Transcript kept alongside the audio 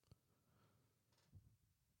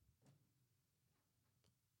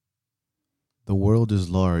The world is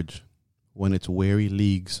large when its weary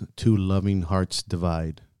leagues two loving hearts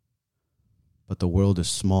divide. But the world is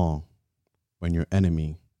small when your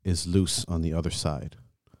enemy is loose on the other side.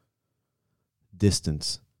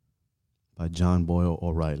 Distance by John Boyle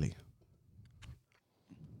O'Reilly.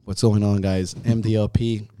 What's going on, guys?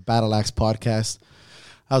 MDLP, Battle Axe Podcast.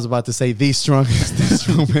 I was about to say the strongest,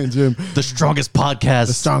 Jim. The strongest podcast.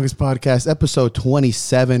 The strongest podcast. Episode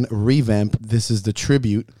 27, revamp. This is the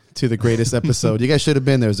tribute to the greatest episode. You guys should have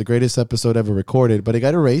been there. It was the greatest episode ever recorded, but it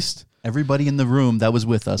got erased. Everybody in the room that was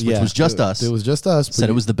with us, which was just us. It was just us. Said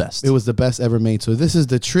it was the best. It was the best ever made. So this is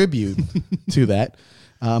the tribute to that.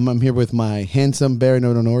 I'm here with my handsome Barry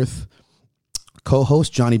North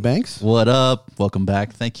co-host, Johnny Banks. What up? Welcome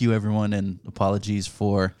back. Thank you, everyone, and apologies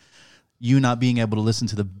for you not being able to listen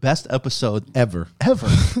to the best episode Ever.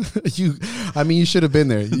 you should have been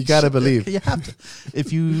there. You got to believe. You have to.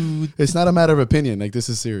 If you, it's not a matter of opinion. Like, this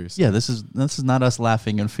is serious. yeah, this is not us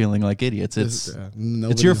laughing and feeling like idiots. It's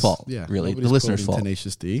your fault. Yeah, really, the listener's fault.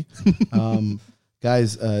 Tenacious D.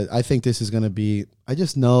 Guys, I think this is going to be, I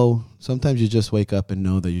just know sometimes you just wake up and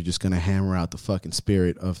know that you're just going to hammer out the fucking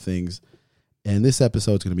spirit of things. And this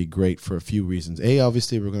episode is going to be great for a few reasons.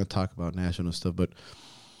 Obviously, we're going to talk about national stuff, but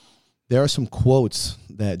there are some quotes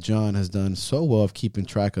that John has done so well of keeping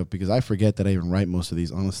track of, because I forget that I even write most of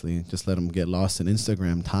these, honestly. Just let them get lost in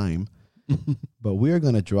Instagram time. But we're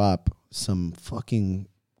going to drop some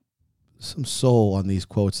soul on these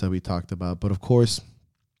quotes that we talked about. But of course,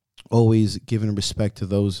 always giving respect to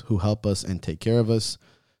those who help us and take care of us.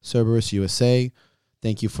 Cerberus USA,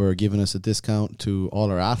 thank you for giving us a discount to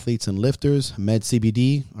all our athletes and lifters. Med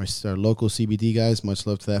CBD, our local CBD guys, much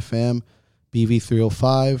love to that fam.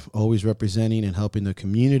 BV305, always representing and helping the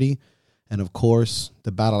community. And of course,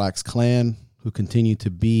 the Battle Axe clan, who continue to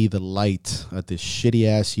be the light at this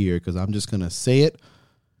shitty-ass year, because I'm just going to say it.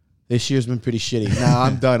 This year's been pretty shitty. Now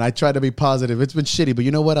I'm done. I try to be positive. It's been shitty, but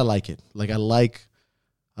you know what? I like it. Like, I like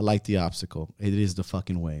the obstacle. It is the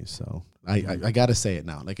fucking way. So I got to say it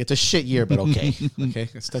now. Like, it's a shit year, but okay. Okay?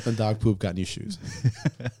 Stepped in dog poop, got new shoes.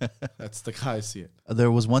 That's the how I see it.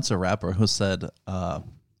 There was once a rapper who said,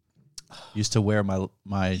 used to wear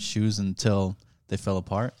my shoes until they fell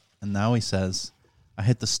apart, and now he says, I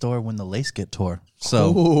hit the store when the lace get tore.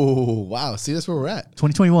 So, oh wow, see, that's where we're at.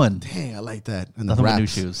 2021. Dang, I like that. And nothing the but new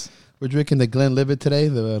shoes. We're drinking the Glenlivet today,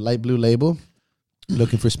 the light blue label.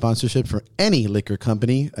 Looking for sponsorship for any liquor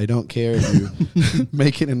company. I don't care if you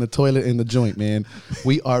make it in the toilet, in the joint, man.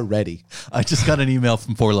 We are ready. I just got an email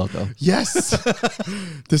from Four Loko. Yes.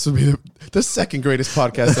 This will be the second greatest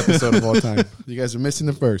podcast episode of all time. You guys are missing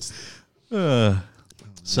the first.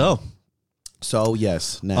 So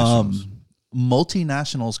yes, nationals.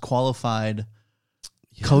 Multinationals qualified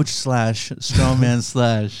coach / strongman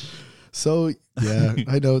 / So, yeah,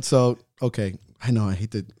 I know. So, okay. I know. I hate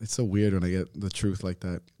that. It's so weird when I get the truth like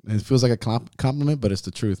that. And it feels like a compliment, but it's the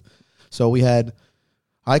truth. So we had,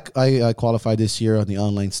 I qualified this year on the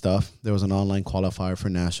online stuff. There was an online qualifier for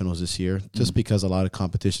nationals this year, just because a lot of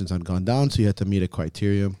competitions had gone down. So you had to meet a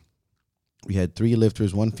criteria. We had 3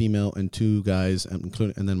 lifters, 1 female and 2 guys, and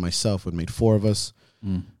then myself would made 4 of us.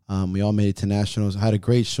 We all made it to nationals. I had a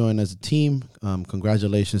great showing as a team.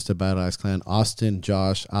 Congratulations to Battle Axe Clan. Austin,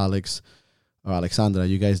 Josh, Alex, or Alexandra,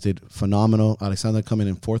 you guys did phenomenal. Alexandra coming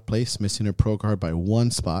in 4th place, missing her pro card by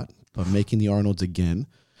 1 spot, but making the Arnolds again.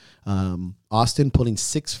 Austin pulling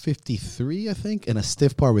 653, I think, and a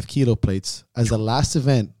stiff bar with keto plates as the last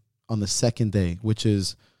event on the second day, which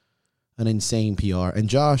is an insane PR. And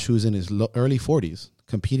Josh, who's in his early 40s,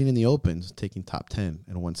 competing in the Opens, taking top 10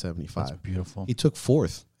 at 175. That's beautiful. He took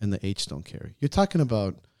 4th in the H-Stone carry. You're talking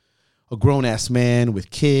about a grown-ass man with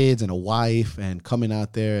kids and a wife and coming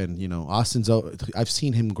out there. And, you know, I've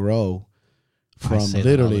seen him grow from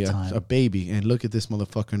literally a baby. And look at this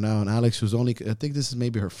motherfucker now. And Alex, who's only, I think this is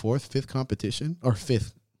maybe her 5th competition. Or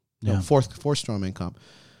 5th. Yeah. No, fourth strongman comp.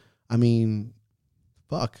 I mean,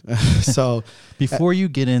 fuck. So before you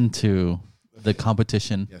get into the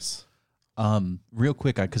competition, yes, real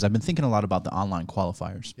quick, because I've been thinking a lot about the online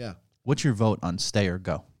qualifiers. Yeah. What's your vote on stay or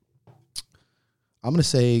go? I'm going to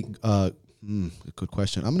say, good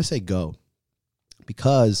question. I'm going to say go,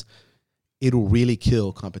 because it'll really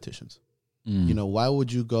kill competitions. You know, why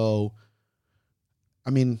would you go?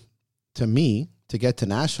 I mean, to me, to get to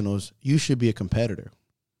nationals, you should be a competitor,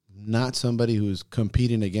 not somebody who's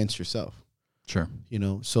competing against yourself. Sure. You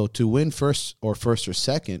know, so to win first or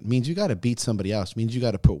second means you got to beat somebody else, means you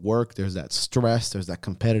got to put work. There's that stress. There's that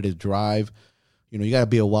competitive drive. You know, you got to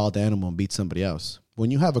be a wild animal and beat somebody else.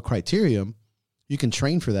 When you have a criterion, you can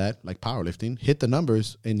train for that, like powerlifting, hit the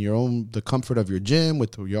numbers in the comfort of your gym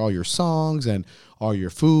with all your songs and all your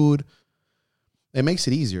food. it makes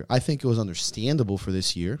it easier. I think it was understandable for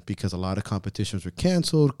this year because a lot of competitions were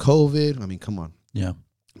canceled, COVID. I mean, come on. Yeah.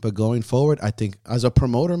 But going forward, I think as a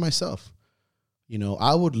promoter myself, you know,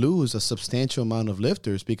 I would lose a substantial amount of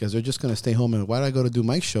lifters because they're just going to stay home. And why do I go to do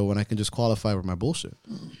Mike's show when I can just qualify with my bullshit?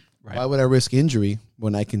 Right. Why would I risk injury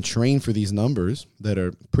when I can train for these numbers that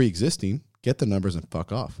are pre-existing, get the numbers, and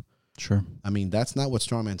fuck off? Sure. I mean, that's not what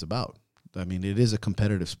strongman's about. I mean, it is a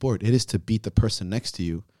competitive sport. It is to beat the person next to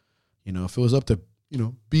you. You know, if it was up to, you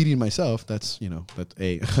know, beating myself, that's, you know,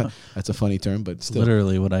 that's a funny term, but still.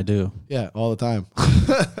 Literally what I do. Yeah, all the time.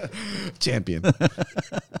 Champion.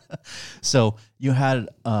 So you had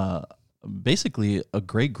basically a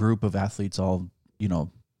great group of athletes all, you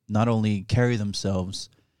know, not only carry themselves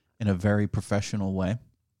in a very professional way,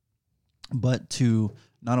 but to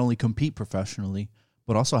not only compete professionally,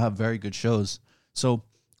 but also have very good shows. So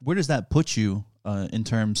where does that put you in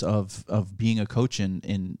terms of being a coach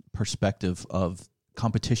in perspective of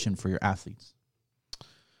competition for your athletes?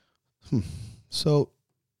 So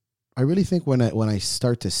I really think when I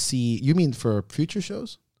start to see, you mean for future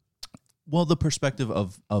shows? Well, the perspective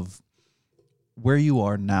of where you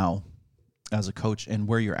are now as a coach and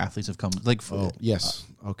where your athletes have come. Like, yes.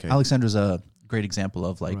 Okay. Alexander's a great example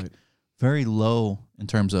of very low in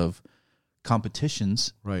terms of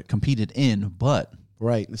competitions competed in, but.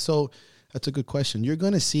 Right. So that's a good question. You're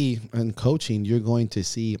going to see in coaching, you're going to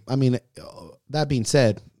see, I mean, that being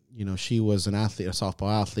said, you know, she was an athlete, a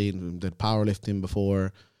softball athlete, did powerlifting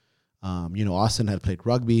before. You know, Austin had played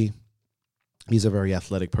rugby. He's a very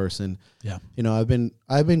athletic person. Yeah. You know, I've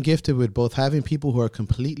been gifted with both having people who are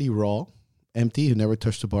completely raw, empty, who never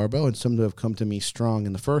touched a barbell, and some who have come to me strong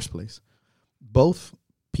in the first place. Both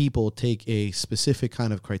people take a specific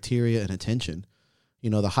kind of criteria and attention. You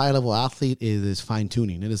know, the high-level athlete is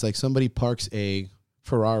fine-tuning. It is like somebody parks a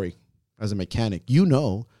Ferrari as a mechanic. You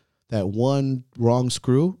know that one wrong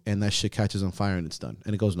screw and that shit catches on fire and it's done,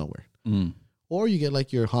 and it goes nowhere. Or you get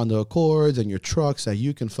like your Honda Accords and your trucks that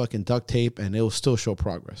you can fucking duct tape and it will still show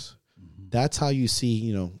progress. That's how you see,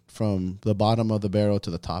 you know, from the bottom of the barrel to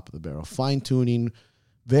the top of the barrel. Fine-tuning,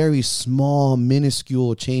 very small,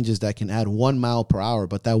 minuscule changes that can add 1 mile per hour,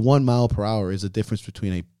 but that 1 mile per hour is the difference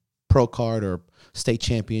between a pro card or state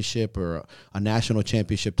championship or a national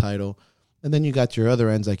championship title. And then you got your other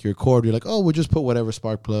ends, like your cord. You're like, oh, we'll just put whatever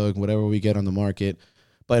spark plug, whatever we get on the market,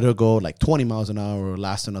 but it'll go like 20 miles an hour or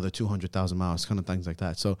last another 200,000 miles, kind of things like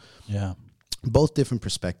that. So yeah, both different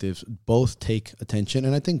perspectives, both take attention,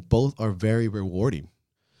 and I think both are very rewarding.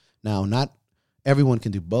 Now, not everyone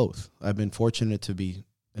can do both. I've been fortunate to be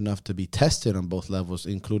enough to be tested on both levels,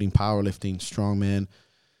 including powerlifting, strongman,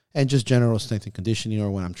 and just general strength and conditioning,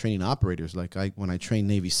 or when I'm training operators, like when I train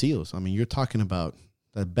Navy SEALs. I mean, you're talking about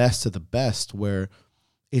the best of the best, where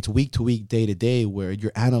it's week to week, day to day, where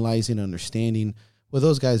you're analyzing, understanding. Well,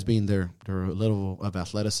 those guys being their level of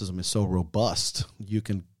athleticism is so robust, you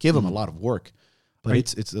can give them a lot of work, but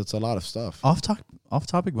it's a lot of stuff. Off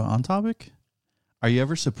topic, but on topic. Are you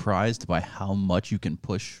ever surprised by how much you can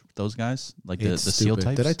push those guys, like the SEAL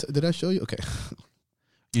types? Did I show you? Okay.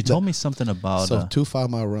 You told me something about 2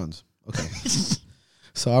 5-mile runs. Okay.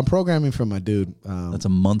 So I'm programming for my dude. That's a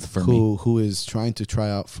month for me. Who is trying to try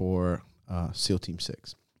out for SEAL Team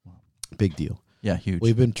 6. Wow. Big deal. Yeah, huge.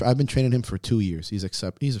 I've been training him for 2 years. He's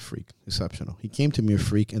a freak, exceptional. He came to me a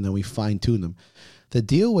freak, and then we fine-tuned him. The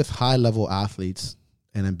deal with high-level athletes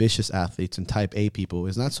and ambitious athletes and type A people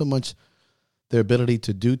is not so much their ability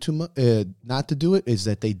to do too much, not to do it, is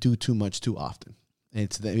that they do too much too often.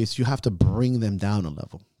 It's you have to bring them down a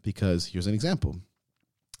level, because here's an example.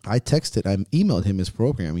 I emailed him his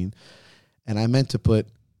programming, and I meant to put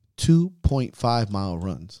 2.5 mile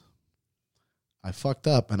runs. I fucked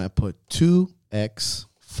up and I put 2x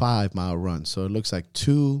 5 mile runs. So it looks like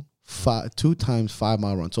 2 times 5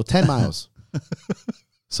 mile runs. So 10 miles.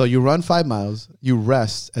 So you run 5 miles, you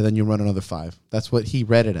rest, and then you run another 5. That's what he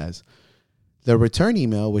read it as. The return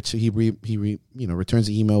email, which he returns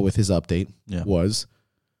the email with his update, was,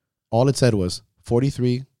 all it said was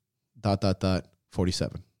 43 ...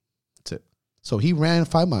 47. That's it. So he ran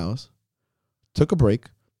 5 miles, took a break,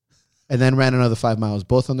 and then ran another 5 miles,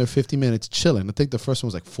 both under 50 minutes, chilling. I think the first one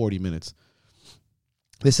was like 40 minutes.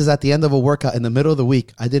 This is at the end of a workout in the middle of the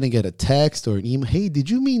week. I didn't get a text or an email. Hey, did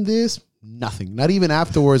you mean this? Nothing. Not even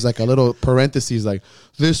afterwards, like a little parentheses, like,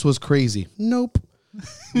 this was crazy. Nope.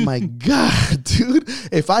 My God, dude.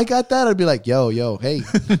 If I got that, I'd be like, yo, hey,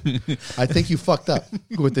 I think you fucked up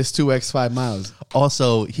with this 2x 5 miles.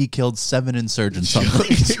 Also, he killed 7 insurgents.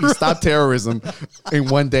 Stop terrorism in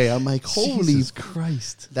one day. I'm like, holy Jesus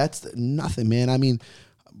Christ. That's nothing, man. I mean,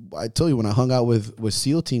 I told you when I hung out with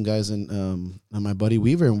SEAL team guys and my buddy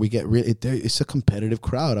Weaver, and we get it's a competitive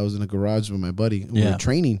crowd. I was in a garage with my buddy. And we were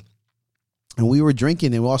training, and we were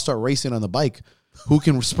drinking, and we all start racing on the bike. Who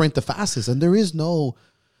can sprint the fastest? And there is no.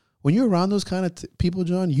 When you're around those kind of people,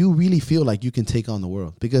 John, you really feel like you can take on the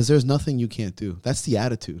world because there's nothing you can't do. That's the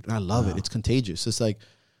attitude. And I love it. It's contagious. It's like,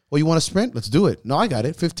 well, you want to sprint? Let's do it. No, I got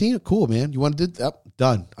it. 15? Cool, man. You want to do that?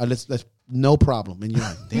 Done. Let's no problem. And you're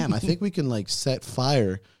like, damn, I think we can like set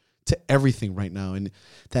fire to everything right now. And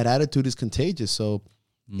that attitude is contagious. So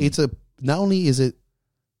it's not only is it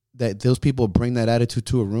that those people bring that attitude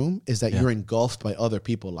to a room, is that you're engulfed by other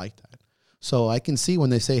people like that. So I can see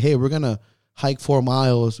when they say, hey, we're going to hike 4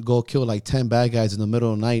 miles, go kill like 10 bad guys in the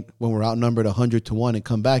middle of the night when we're outnumbered 100-1 and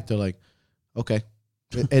come back, they're like, okay.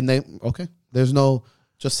 And there's no,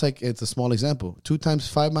 just like it's a small example, 2 times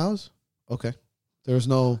 5 miles. Okay. There's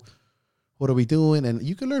no, what are we doing? And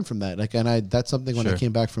you can learn from that. Like, and that's something when I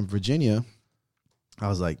came back from Virginia, I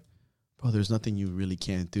was like, bro, there's nothing you really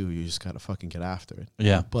can't do. You just got to fucking get after it.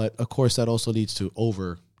 Yeah. But of course that also leads to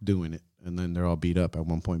overdoing it. And then they're all beat up at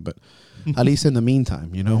one point. But at least in the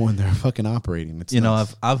meantime, when they're fucking operating, it's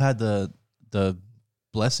nuts. I've had the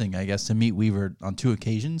blessing, I guess, to meet Weaver on 2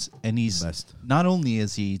 occasions. And he's not only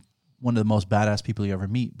is he one of the most badass people you ever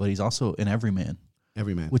meet, but he's also an everyman.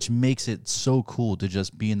 Everyman. Which makes it so cool to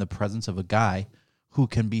just be in the presence of a guy who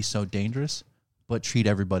can be so dangerous, but treat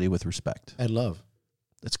everybody with respect. And love.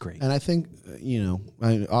 That's great. And I think,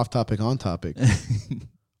 off topic, on topic.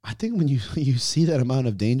 I think when you see that amount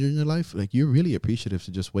of danger in your life, like you're really appreciative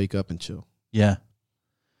to just wake up and chill. Yeah.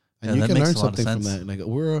 And you can learn something from that. Like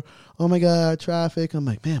oh my God, traffic. I'm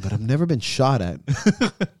like, man, but I've never been shot at.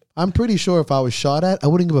 I'm pretty sure if I was shot at, I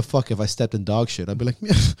wouldn't give a fuck if I stepped in dog shit. I'd be like,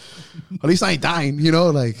 man, at least I ain't dying,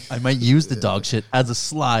 like. I might use the dog shit as a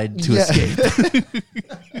slide to escape.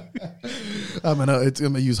 I'm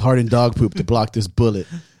gonna use hardened dog poop to block this bullet.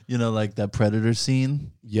 Like that Predator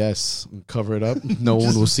scene? Yes. Cover it up. No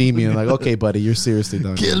one will see me. And like, okay, buddy, you're seriously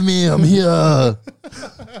done. Kill me. I'm here.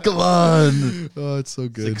 Come on. Oh, it's so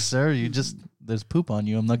good. It's like, sir, there's poop on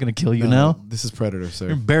you. I'm not going to kill you now. This is Predator, sir.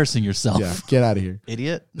 You're embarrassing yourself. Yeah, get out of here.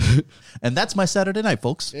 Idiot. And that's my Saturday night,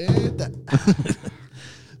 folks.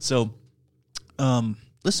 So,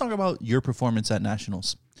 let's talk about your performance at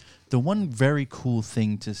Nationals. The one very cool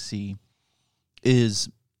thing to see is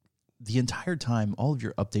the entire time, all of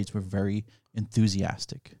your updates were very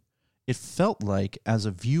enthusiastic. It felt like, as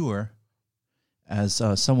a viewer, as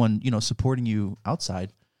someone, supporting you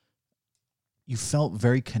outside, you felt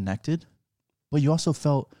very connected, but you also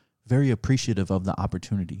felt very appreciative of the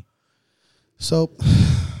opportunity. So,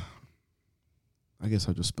 I guess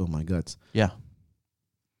I'll just spill my guts. Yeah.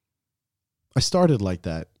 I started like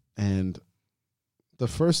that, and the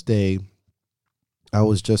first day,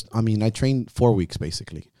 I trained 4 weeks,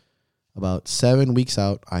 basically. About 7 weeks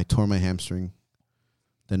out, I tore my hamstring.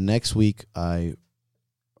 The next week, I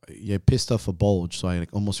pissed off a bulge, so I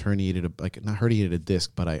almost herniated not herniated a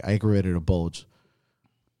disc, but I aggravated a bulge.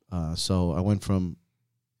 So I went from,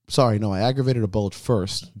 I aggravated a bulge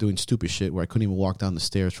first, doing stupid shit where I couldn't even walk down the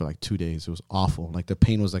stairs for like 2 days. It was awful. Like the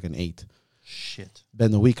pain was like an 8. Shit.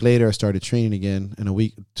 Then a week later, I started training again,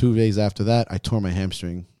 and 2 days after that, I tore my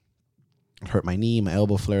hamstring. It hurt my knee, my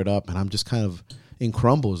elbow flared up, and I'm just kind of in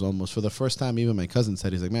crumbles almost. For the first time, even my cousin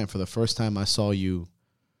said, he's like, man, for the first time I saw you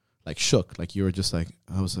like shook. Like you were just like,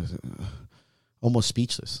 I was like, almost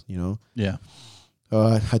speechless, Yeah.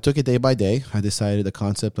 I took it day by day. I decided the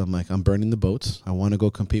concept, I'm burning the boats. I want to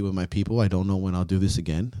go compete with my people. I don't know when I'll do this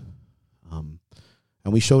again. And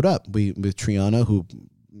we showed up with Triana, who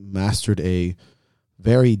mastered a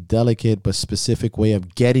very delicate but specific way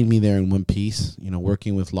of getting me there in one piece,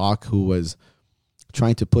 working with Locke, who was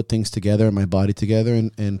trying to put things together, my body together,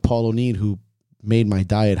 and Paul O'Neill, who made my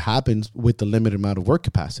diet happen with the limited amount of work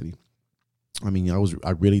capacity. I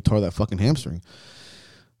really tore that fucking hamstring.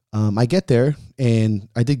 I get there, and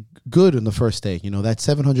I did good in the first day. That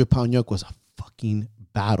 700-pound yoke was a fucking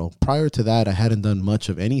battle. Prior to that, I hadn't done much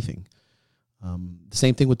of anything. The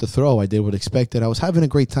same thing with the throw. I did what expected. I was having a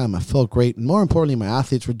great time. I felt great. And more importantly, my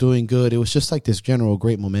athletes were doing good. It was just like this general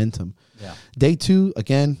great momentum. Yeah. Day 2,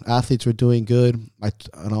 again, athletes were doing good.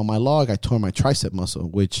 And on my log, I tore my tricep muscle,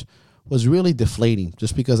 which was really deflating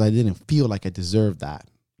just because I didn't feel like I deserved that.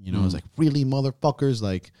 I was like, really, motherfuckers?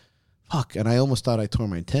 Like, fuck. And I almost thought I tore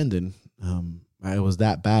my tendon. It was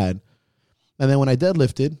that bad. And then when I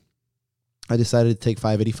deadlifted, I decided to take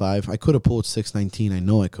 585. I could have pulled 619. I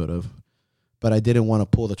know I could have. But I didn't want to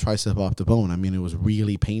pull the tricep off the bone. It was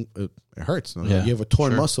really painful. It hurts. Yeah, you have a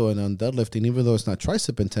torn muscle, and on deadlifting, even though it's not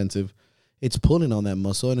tricep intensive, it's pulling on that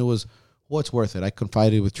muscle. And it was what's worth it? I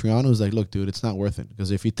confided with Triano. Who's like, look, dude, it's not worth it.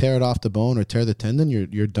 Because if you tear it off the bone or tear the tendon,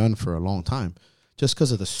 you're done for a long time. Just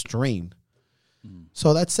because of the strain.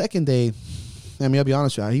 So that second day, I mean, I'll be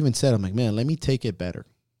honest with you, I even said, I'm like, man, let me take it better.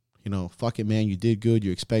 You know, fuck it, man. You did good.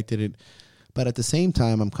 You expected it. But at the same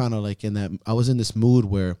time, I'm kind of like I was in this mood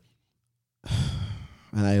where,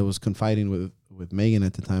 and I was confiding with Megan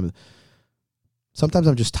at the time. Sometimes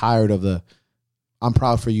I'm just tired of I'm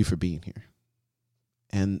proud for you for being here.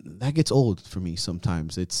 And that gets old for me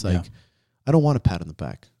sometimes. It's like, I don't want a pat on the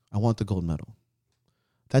back. I want the gold medal.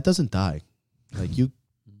 That doesn't die. Like you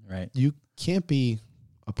can't be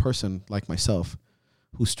a person like myself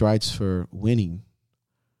who strives for winning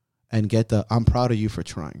and get I'm proud of you for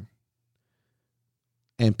trying.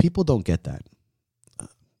 And people don't get that.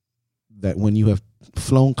 That when you have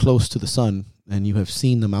flown close to the sun and you have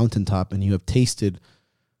seen the mountaintop and you have tasted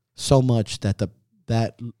so much that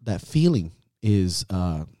that feeling is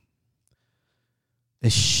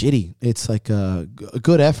shitty. It's like a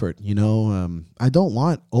good effort, you know. I don't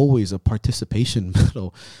want always a participation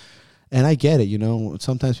medal. And I get it, you know.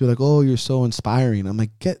 Sometimes people are like, oh, you're so inspiring. I'm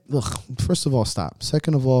like, look, first of all, stop.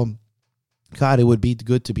 Second of all, God, it would be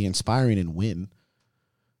good to be inspiring and win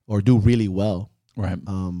or do really well. Right.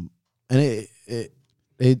 And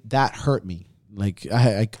it that hurt me. Like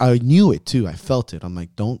I knew it too. I felt it. I'm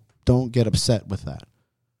like, don't get upset with that.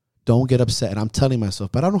 Don't get upset. And I'm telling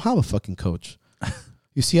myself, but I don't have a fucking coach.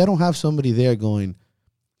 You see, I don't have somebody there going,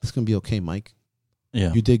 it's going to be okay, Mike.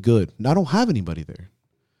 Yeah. You did good. And I don't have anybody there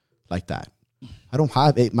like that. I don't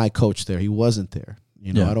have my coach there. He wasn't there.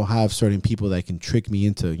 You know, I don't have certain people that can trick me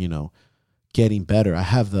into, you know, getting better. I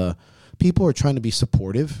have people are trying to be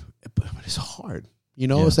supportive, but it's hard. You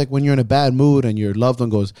know, it's like when you're in a bad mood and your loved one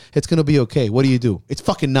goes, it's going to be okay. What do? It's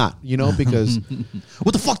fucking not, you know, because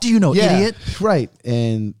what the fuck do you know, idiot? Right.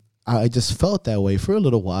 And I just felt that way for a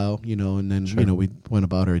little while, you know, and then, you know, we went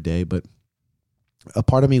about our day. But a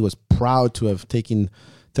part of me was proud to have taken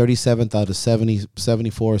 37th out of 70,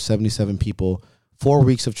 74, 77 people, 4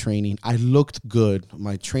 weeks of training. I looked good.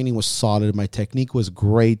 My training was solid. My technique was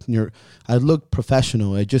great. I looked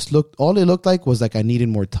professional. All it looked like was like I needed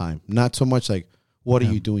more time. Not so much like, what are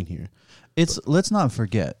you doing here? Let's not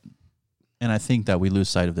forget, and I think that we lose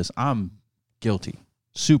sight of this. I'm guilty,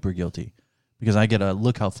 super guilty, because I get a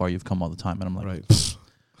look how far you've come all the time, and I'm like, right.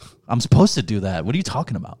 I'm supposed to do that. What are you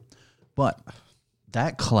talking about? But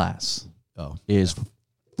that class is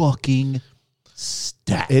fucking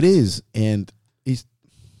stacked. It is, and it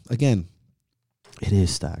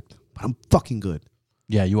is stacked. But I'm fucking good.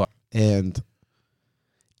 Yeah, you are. And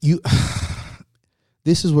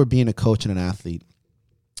this is where being a coach and an athlete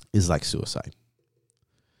is like suicide.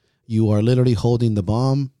 You are literally holding the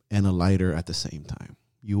bomb and a lighter at the same time.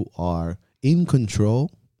 You are in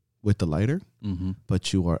control with the lighter,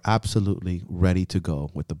 but you are absolutely ready to go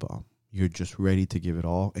with the bomb. You're just ready to give it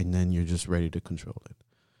all, and then you're just ready to control it.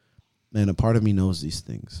 And a part of me knows these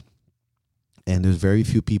things. And there's very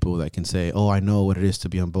few people that can say, oh, I know what it is to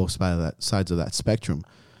be on both sides of that spectrum.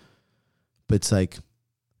 But it's like,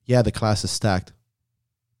 yeah, the class is stacked,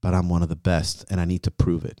 but I'm one of the best, and I need to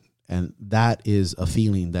prove it. And that is a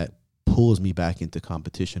feeling that pulls me back into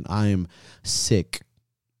competition. I am sick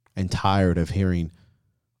and tired of hearing,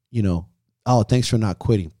 you know, oh, thanks for not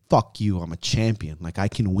quitting. Fuck you, I'm a champion. Like, I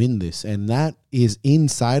can win this. And that is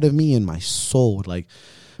inside of me in my soul. Like,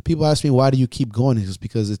 people ask me, why do you keep going? It's just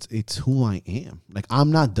because it's who I am. Like,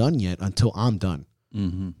 I'm not done yet until I'm done.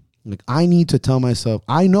 Like, I need to tell myself,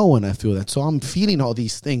 I know when I feel that. So I'm feeling all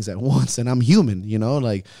these things at once, and I'm human, you know?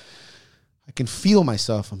 Like, I can feel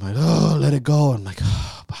myself. I'm like, oh, let it go. I'm like,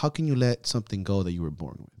 oh, how can you let something go that you were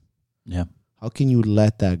born with? Yeah. How can you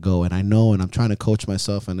let that go? And I know, and I'm trying to coach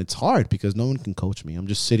myself, and it's hard because no one can coach me. I'm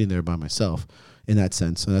just sitting there by myself in that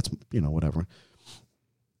sense. And that's, you know, whatever.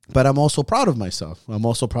 But I'm also proud of myself. I'm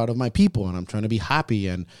also proud of my people, and I'm trying to be happy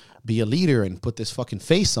and be a leader and put this fucking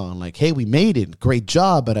face on. Like, hey, we made it. Great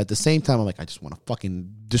job. But at the same time, I'm like, I just want to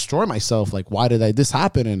fucking destroy myself. Like, why did this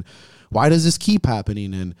happen? And why does this keep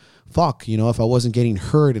happening? And fuck, you know, if I wasn't getting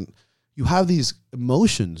hurt. And you have these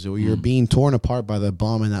emotions where you're being torn apart by the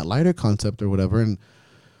bomb and that lighter concept or whatever. And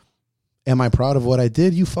am I proud of what I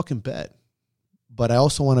did? You fucking bet. But I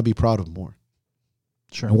also want to be proud of more.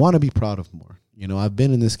 Sure. I want to be proud of more. You know, I've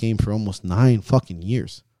been in this game for almost 9 fucking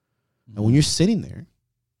years. And when you're sitting there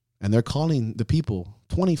and they're calling the people,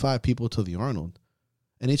 25 people to the Arnold,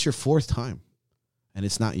 and it's your 4th time and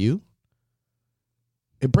it's not you,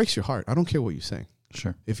 it breaks your heart. I don't care what you say.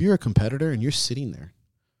 Sure. If you're a competitor and you're sitting there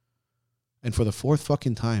and for the 4th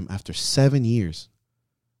fucking time after 7 years,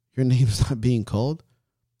 your name's not being called,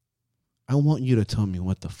 I want you to tell me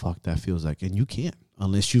what the fuck that feels like. And you can't,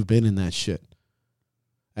 unless you've been in that shit.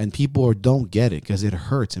 And people don't get it because it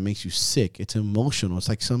hurts. It makes you sick. It's emotional. It's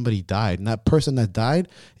like somebody died. And that person that died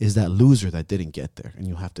is that loser that didn't get there. And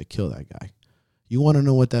you have to kill that guy. You want to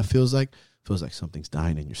know what that feels like? It feels like something's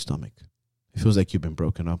dying in your stomach. It feels like you've been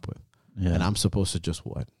broken up with. Yeah. And I'm supposed to just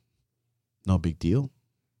what? No big deal.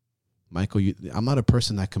 Michael, I'm not a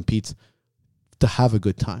person that competes to have a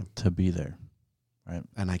good time. To be there. Right.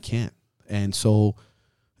 And I can't. And so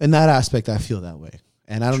in that aspect, I feel that way.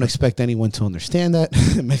 And I don't expect anyone to understand that.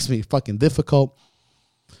 It makes me fucking difficult.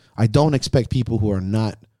 I don't expect people who are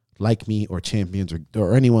not like me or champions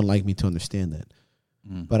or anyone like me to understand that.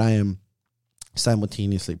 But I am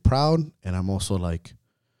simultaneously proud. And I'm also like,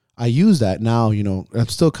 I use that now, I'm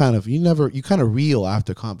still kind of, you kind of reel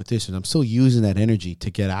after competition. I'm still using that energy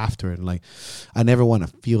to get after it. And like, I never want to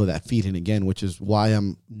feel that feeling again, which is why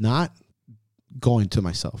I'm not going to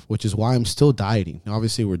myself, which is why I'm still dieting. Now,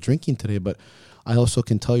 obviously we're drinking today, but I also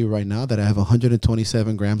can tell you right now that I have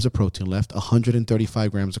 127 grams of protein left,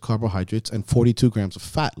 135 grams of carbohydrates, and 42 grams of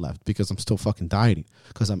fat left because I'm still fucking dieting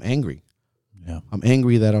because I'm angry. Yeah. I'm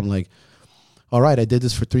angry that I'm like, all right, I did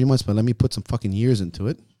this for 3 months, but let me put some fucking years into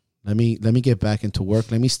it. Let me get back into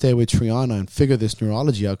work. Let me stay with Triana and figure this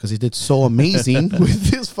neurology out because he did so amazing with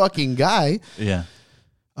this fucking guy. Yeah.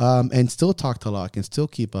 And still talk to Locke and still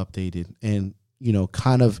keep updated and,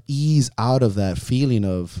 kind of ease out of that feeling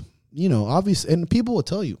of, obviously, and people will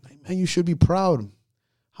tell you, man, you should be proud.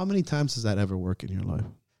 How many times does that ever work in your life?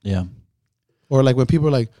 Yeah. Or like when people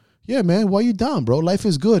are like, yeah, man, why you down, bro? Life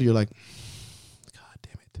is good. You're like, God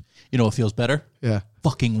damn it. You know what feels better? Yeah.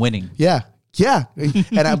 Fucking winning. Yeah. Yeah.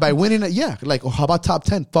 And by winning it, yeah. Like, oh, how about top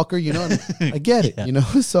 10, fucker? I get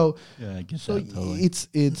it, So, yeah, I get so that totally. it's,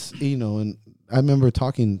 and I remember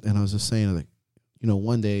talking and I was just saying like,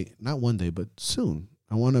 one day, not one day, but soon,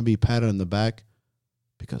 I want to be patted on the back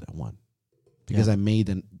because I won, because I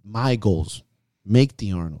made my goals, make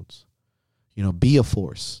the Arnolds, be a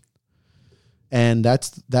force. And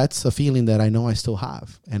that's a feeling that I know I still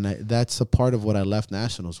have. And that's a part of what I left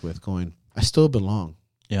nationals with going, I still belong.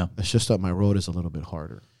 Yeah. It's just that my road is a little bit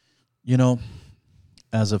harder.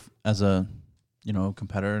 As a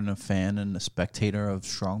competitor and a fan and a spectator of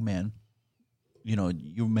strongman,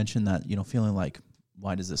 you mentioned that, feeling like,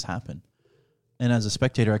 why does this happen? And as a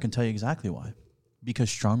spectator, I can tell you exactly why. Because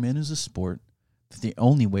strongman is a sport that the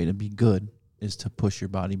only way to be good is to push your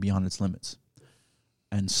body beyond its limits.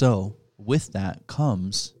 And so with that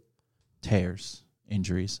comes tears,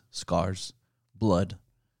 injuries, scars, blood,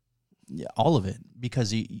 all of it.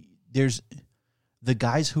 Because there's the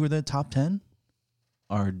guys who are the top 10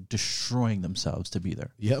 are destroying themselves to be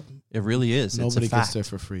there. Yep. It really is. Nobody it's a fact. gets there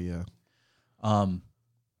for free, yeah.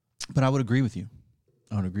 But I would agree with you.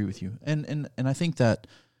 And I think that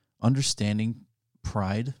understanding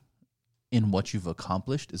pride in what you've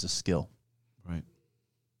accomplished is a skill. Right.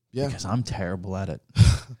 Yeah. Because I'm terrible at it.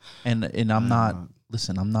 and I'm not,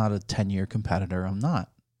 listen, I'm not a 10-year competitor. I'm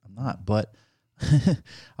not. But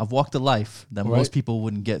I've walked a life that most people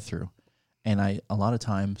wouldn't get through. And a lot of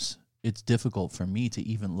times it's difficult for me to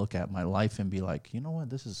even look at my life and be like, you know what,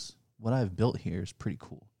 this is what I've built here is pretty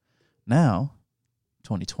cool. Now,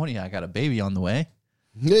 2020, I got a baby on the way.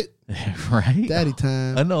 Right? Daddy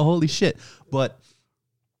time. I know, holy shit. But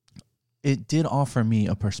it did offer me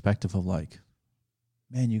a perspective of like,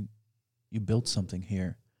 man, you built something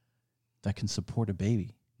here that can support a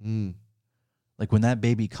baby. Like when that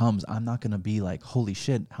baby comes, I'm not going to be like, holy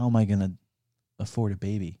shit, how am I going to afford a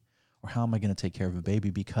baby? Or how am I going to take care of a baby?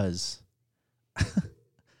 Because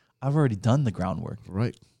I've already done the groundwork.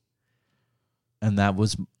 Right. And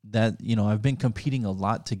I've been competing a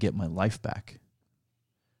lot to get my life back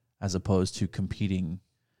as opposed to competing.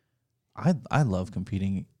 I love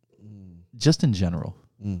competing just in general.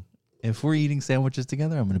 If we're eating sandwiches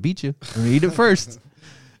together, I'm going to beat you. I'm going to eat it first.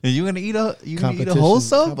 And you're going to eat a whole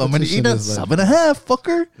sub? I'm going to eat a sub and a half,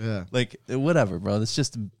 fucker. Yeah. Like, whatever, bro. It's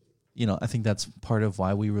just, I think that's part of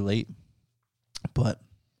why we relate. But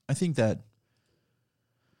I think that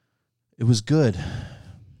it was good.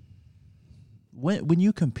 When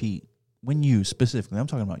you compete, specifically, I'm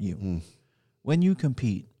talking about you. When you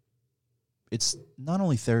compete, it's not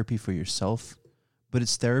only therapy for yourself, but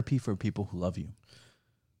it's therapy for people who love you.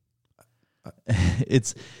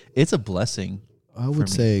 It's a blessing. I would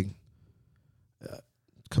say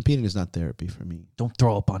competing is not therapy for me. Don't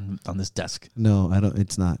throw up on this desk. No, I don't.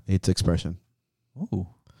 It's not. It's expression. Oh,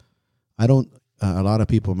 I don't. A lot of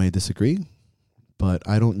people may disagree, but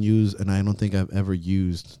I don't use, and I don't think I've ever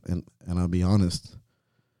used, and I'll be honest,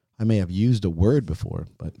 I may have used a word before,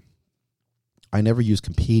 but I never use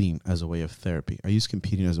competing as a way of therapy. I use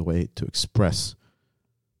competing as a way to express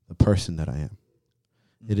the person that I am.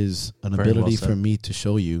 It is an Very well ability said. for me to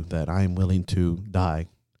show you that I am willing to die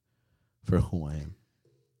for who I am.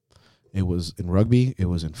 It was in rugby. It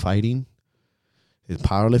was in fighting, in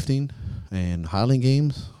powerlifting, and Highland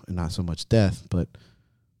games, and not so much death, but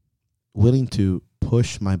willing to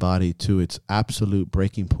push my body to its absolute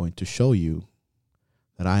breaking point to show you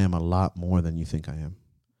that I am a lot more than you think I am.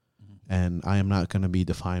 And I am not going to be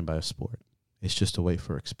defined by a sport. It's just a way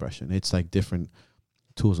for expression. It's like different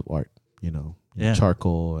tools of art, Yeah.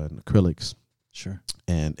 charcoal and acrylics. Sure.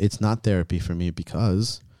 And it's not therapy for me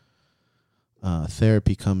because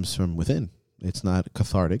therapy comes from within. It's not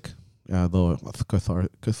cathartic, though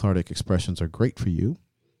cathartic expressions are great for you.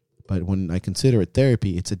 But when I consider it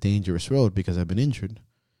therapy, it's a dangerous road because I've been injured.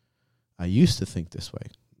 I used to think this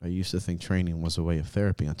way. I used to think training was a way of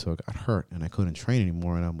therapy until I got hurt and I couldn't train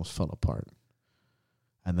anymore and I almost fell apart.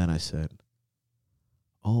 And then I said,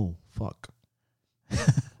 oh, fuck.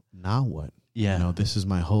 Now what? Yeah. This is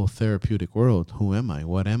my whole therapeutic world. Who am I?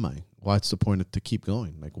 What am I? What's the point to keep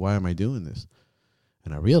going? Like, why am I doing this?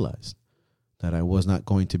 And I realized that I was not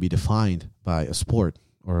going to be defined by a sport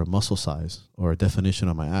or a muscle size or a definition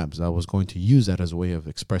of my abs. I was going to use that as a way of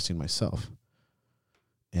expressing myself.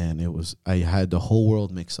 And I had the whole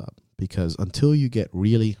world mixed up because until you get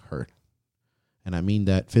really hurt, and I mean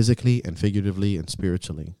that physically and figuratively and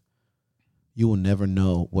spiritually, you will never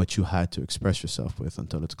know what you had to express yourself with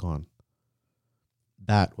until it's gone.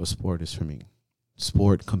 That was sport is for me.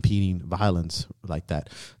 Sport, competing, violence like that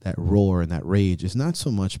roar and that rage is not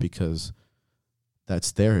so much because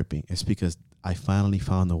that's therapy. It's because I finally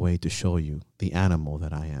found a way to show you the animal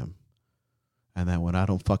that I am. And that when I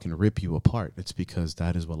don't fucking rip you apart, it's because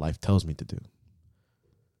that is what life tells me to do.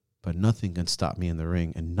 But nothing can stop me in the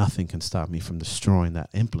ring and nothing can stop me from destroying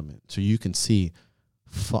that implement. So you can see,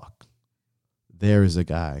 fuck, there is a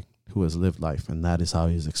guy who has lived life and that is how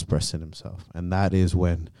he's expressing himself. And that is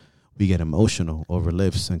when we get emotional over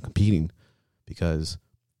lifts and competing because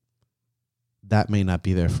that may not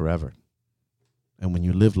be there forever. And when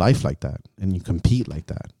you live life like that and you compete like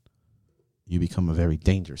that, you become a very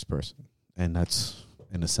dangerous person. And that's,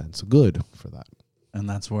 in a sense, good for that. And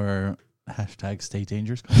that's where hashtag stay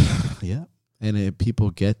dangerous comes from. Yeah. And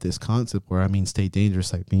people get this concept where, stay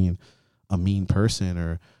dangerous like being a mean person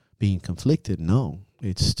or being conflicted. No,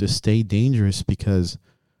 it's to stay dangerous because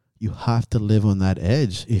you have to live on that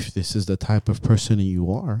edge if this is the type of person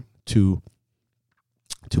you are to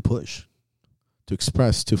push, to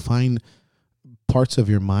express, to find parts of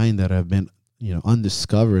your mind that have been,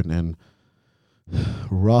 undiscovered and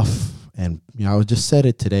rough. And, I just said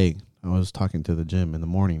it today. I was talking to the gym in the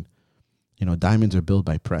morning. Diamonds are built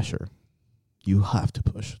by pressure. You have to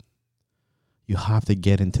push. You have to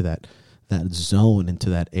get into that zone, into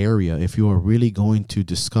that area, if you are really going to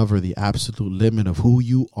discover the absolute limit of who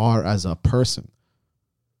you are as a person.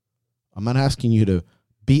 I'm not asking you to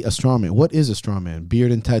be a strongman. What is a strongman?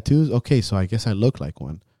 Beard and tattoos? Okay, so I guess I look like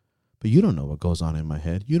one. But you don't know what goes on in my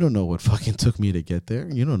head. You don't know what fucking took me to get there.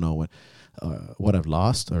 You don't know what I've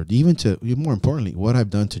lost, or even more importantly, what I've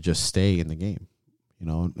done to just stay in the game.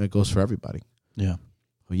 It goes for everybody. Yeah.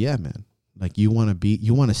 Well, yeah, man. Like you want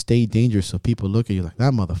to stay dangerous so people look at you like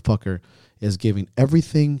that motherfucker is giving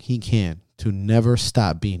everything he can to never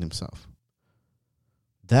stop being himself.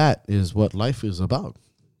 That is what life is about.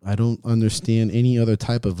 I don't understand any other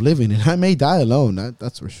type of living, and I may die alone.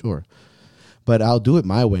 That's for sure. But I'll do it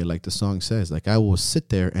my way, like the song says. Like I will sit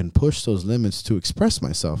there and push those limits to express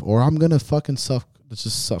myself, or I'm gonna fucking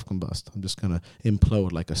self-combust. I'm just gonna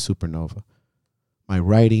implode like a supernova. My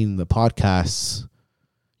writing, the podcasts,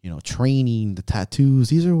 training, the tattoos,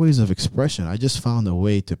 these are ways of expression. I just found a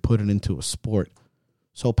way to put it into a sport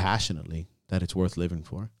so passionately that it's worth living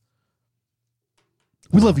for.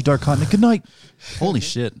 We love you, Dark Continent. Good night. Holy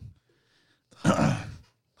shit. All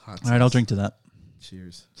Hot right, I'll drink to that.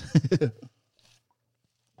 Cheers.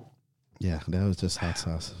 Yeah, that was just hot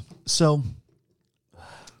sauce. So,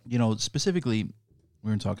 specifically,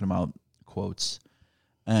 we were talking about quotes,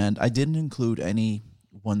 and I didn't include any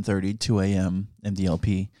 1:30, 2 a.m.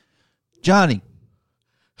 MDLP. Johnny.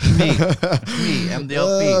 Me,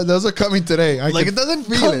 MDLP. Those are coming today. It doesn't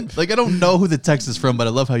feel it. Like, I don't know who the text is from, but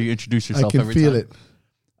I love how you introduce yourself every time. I can feel it.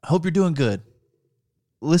 I hope you're doing good.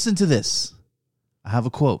 Listen to this. I have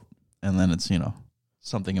a quote, and then it's,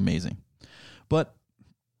 something amazing. But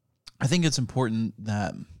I think it's important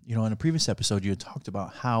that, in a previous episode, you had talked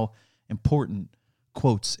about how important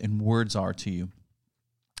quotes and words are to you.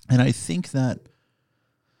 And I think that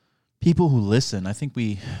people who listen, I think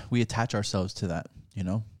we attach ourselves to that,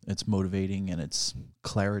 It's motivating and it's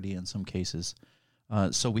clarity in some cases.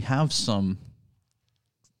 So we have some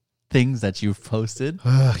things that you've posted.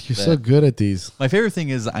 You're so good at these. My favorite thing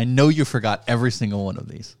is I know you forgot every single one of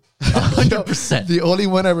these. 100%. The only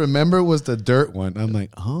one I remember was the dirt one. I'm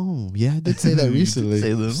like, oh, yeah, I did say that recently.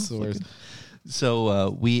 Say them.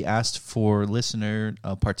 So we asked for listener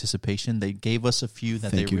participation. They gave us a few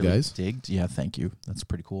that they really digged. Yeah, thank you. That's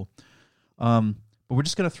pretty cool. But we're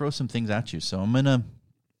just going to throw some things at you. So I'm going to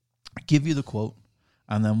give you the quote,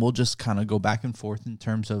 and then we'll just kind of go back and forth in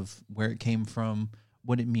terms of where it came from,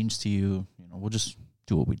 what it means to you. You know, we'll just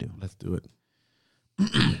do what we do. Let's do it.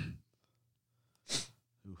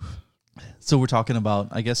 So we're talking about,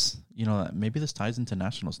 I guess, you know, maybe this ties into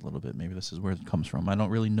nationals a little bit. Maybe this is where it comes from. I don't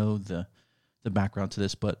really know the background to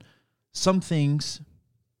this, but some things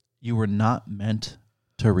you were not meant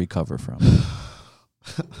to recover from.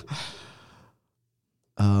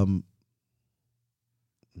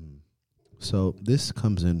 So this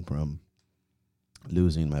comes in from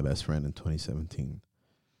losing my best friend in 2017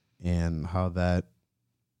 and how that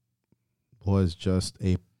was just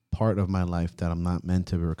a part of my life that I'm not meant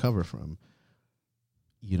to recover from,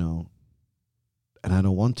 you know, and I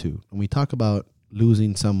don't want to. And we talk about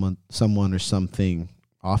losing someone or something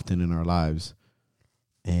often in our lives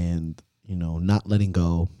and, you know, not letting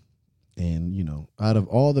go. And, you know, out of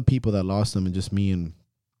all the people that lost them and just me and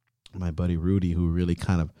my buddy Rudy, who really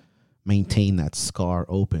kind of maintain that scar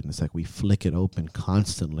open. It's like we flick it open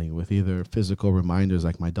constantly with either physical reminders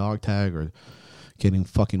like my dog tag or getting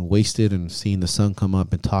fucking wasted and seeing the sun come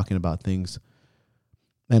up and talking about things.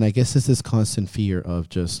 And I guess it's this constant fear of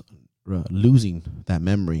just losing that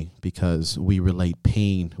memory because we relate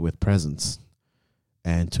pain with presence.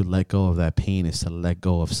 And to let go of that pain is to let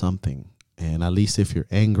go of something. And at least if you're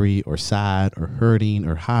angry or sad or hurting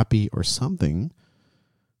or happy or something,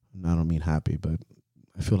 I don't mean happy, but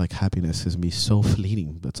I feel like happiness can be so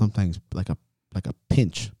fleeting, but sometimes like a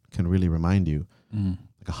pinch can really remind you,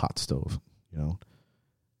 like a hot stove, you know.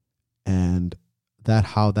 And that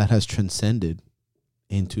how that has transcended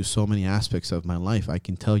into so many aspects of my life. I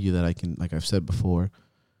can tell you that I can, like I've said before,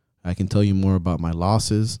 I can tell you more about my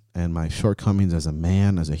losses and my shortcomings as a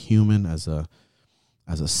man, as a human, as a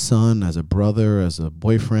son, as a brother, as a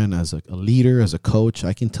boyfriend, as a leader, as a coach.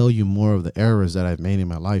 I can tell you more of the errors that I've made in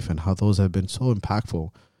my life and how those have been so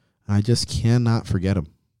impactful. And I just cannot forget them.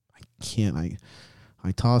 I can't.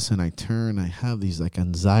 I toss and I turn. I have these like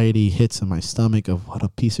anxiety hits in my stomach of what a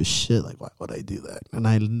piece of shit. Like, why would I do that? And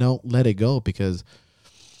I don't let it go because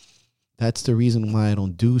that's the reason why I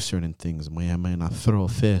don't do certain things. I may not throw a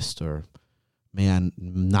fist or man,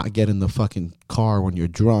 not get in the fucking car when you're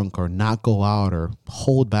drunk or not go out or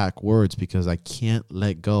hold back words because I can't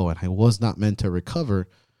let go. And I was not meant to recover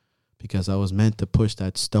because I was meant to push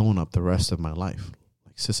that stone up the rest of my life,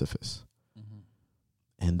 like Sisyphus.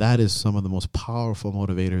 Mm-hmm. And that is some of the most powerful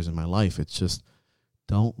motivators in my life. It's just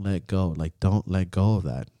don't let go. Like, don't let go of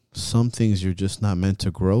that. Some things you're just not meant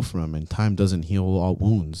to grow from, and time doesn't heal all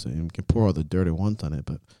wounds. And you can pour all the dirt it wants on it,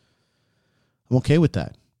 but I'm okay with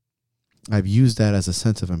that. I've used that as a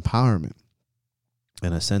sense of empowerment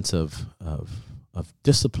and a sense of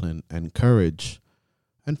discipline and courage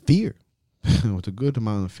and fear, with a good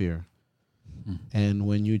amount of fear. Mm. And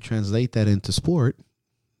when you translate that into sport,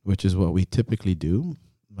 which is what we typically do,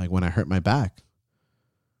 like when I hurt my back,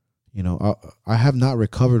 you know, I have not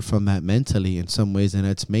recovered from that mentally in some ways, and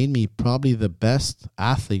it's made me probably the best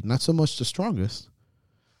athlete, not so much the strongest,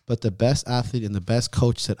 but the best athlete and the best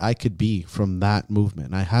coach that I could be from that movement.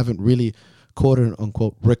 And I haven't really, quote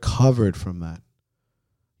unquote, recovered from that.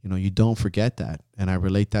 You know, you don't forget that. And I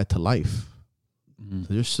relate that to life. Mm-hmm.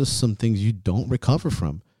 So there's just some things you don't recover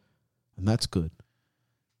from. And that's good.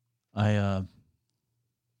 I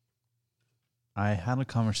had a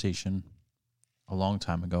conversation a long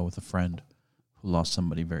time ago with a friend who lost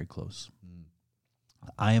somebody very close. Mm.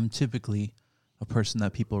 I am typically a person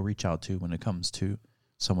that people reach out to when it comes to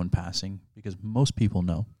someone passing, because most people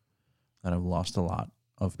know that I've lost a lot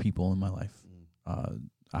of people in my life.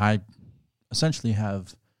 I essentially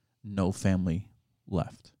have no family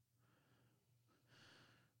left.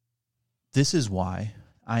 This is why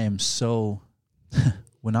I am so,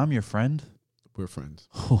 when I'm your friend, we're friends.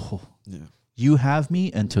 Oh, yeah. You have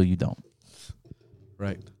me until you don't.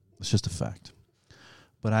 Right. It's just a fact.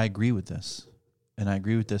 But I agree with this. And I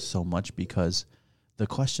agree with this so much because the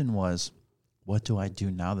question was, what do I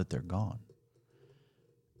do now that they're gone?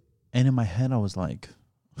 And in my head, I was like,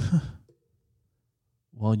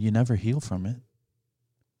 well, you never heal from it.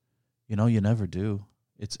 You know, you never do.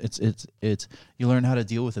 It's you learn how to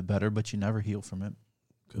deal with it better, but you never heal from it.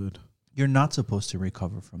 Good. You're not supposed to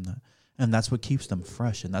recover from that. And that's what keeps them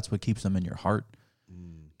fresh, and that's what keeps them in your heart.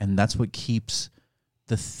 Mm. And that's what keeps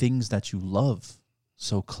the things that you love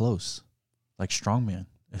so close, like strongman.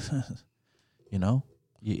 You know,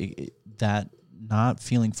 that not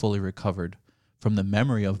feeling fully recovered from the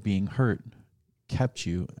memory of being hurt kept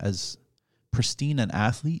you as pristine an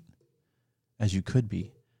athlete as you could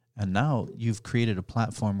be. And now you've created a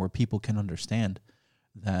platform where people can understand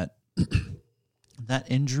that that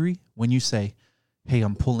injury, when you say, hey,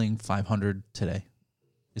 I'm pulling 500 today,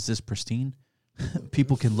 is this pristine?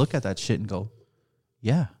 People can look at that shit and go,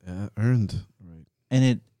 yeah. Earned. Right.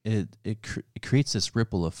 And it creates this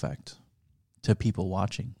ripple effect to people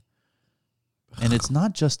watching. And it's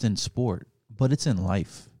not just in sport, but it's in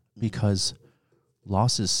life, because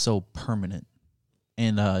loss is so permanent.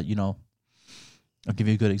 And, you know, I'll give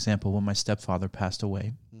you a good example. When my stepfather passed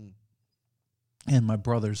away, and my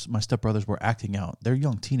stepbrothers were acting out. They're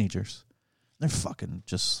young teenagers. They're fucking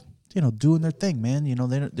just, you know, doing their thing, man. You know,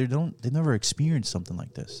 they never experienced something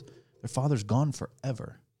like this. Their father's gone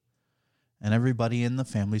forever. And everybody in the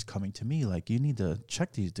family's coming to me like, you need to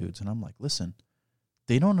check these dudes. And I'm like, listen,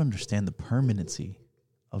 they don't understand the permanency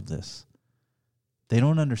of this. They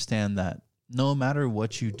don't understand that no matter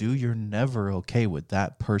what you do, you're never okay with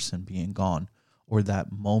that person being gone, or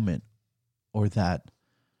that moment, or that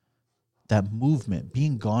movement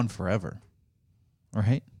being gone forever.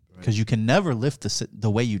 Right? Because you can never lift the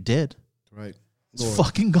way you did. Right. It's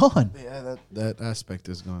fucking gone. Yeah, that aspect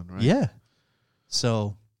is gone, right? Yeah.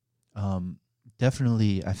 So,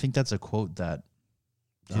 definitely, I think that's a quote that.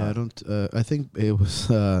 I think it was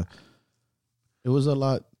a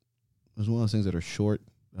lot. It was one of those things that are short,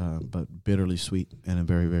 but bitterly sweet, and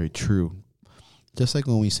very, very true. Just like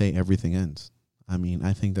when we say everything ends. I mean,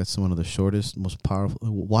 I think that's one of the shortest, most powerful.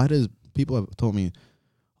 Why does people have told me,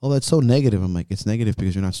 oh, that's so negative? I'm like, it's negative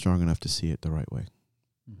because you're not strong enough to see it the right way.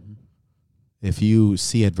 Mm-hmm. If you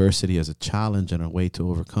see adversity as a challenge and a way to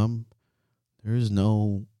overcome, there is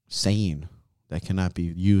no saying that cannot be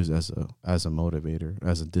used as a motivator,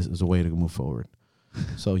 as a way to move forward.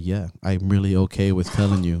 So yeah, I'm really okay with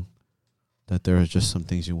telling you that there are just some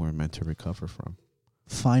things you weren't meant to recover from.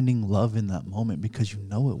 Finding love in that moment because you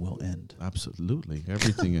know it will end. Absolutely,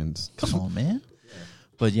 everything ends. Come on, man. Yeah.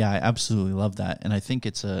 But yeah, I absolutely love that, and I think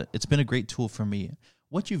it's been a great tool for me.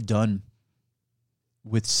 What you've done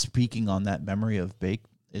with speaking on that memory of Bake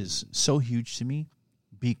is so huge to me,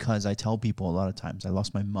 because I tell people a lot of times I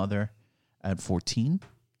lost my mother at 14,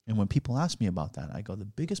 and when people ask me about that, I go, the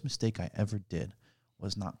biggest mistake I ever did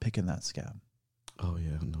was not picking that scab. Oh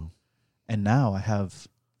yeah, no. And now I have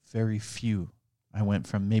very few. I went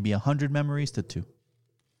from maybe 100 memories to 2.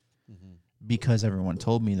 Mm-hmm. Because everyone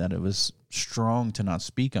told me that it was strong to not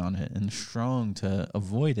speak on it and strong to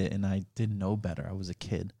avoid it, and I didn't know better. I was a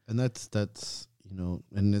kid. And that's you know,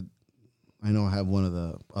 and I know I have one of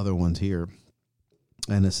the other ones here,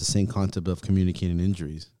 and it's the same concept of communicating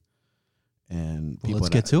injuries. And people let's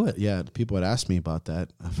get to it. Yeah, people had asked me about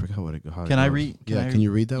that. I forgot how Can I read? Can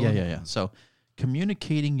you read that one? Yeah. So,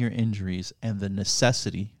 communicating your injuries and the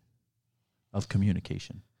necessity of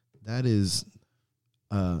communication. That is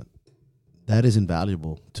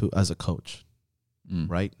invaluable as a coach,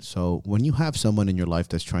 right? So when you have someone in your life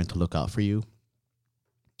that's trying to look out for you,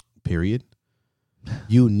 period,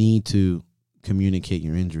 you need to communicate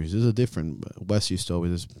your injuries. There's a different. Wes used to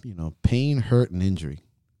always, pain, hurt, and injury,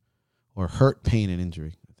 or hurt, pain, and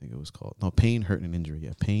injury. I think it was called. No, pain, hurt, and injury.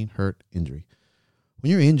 Yeah, pain, hurt, injury.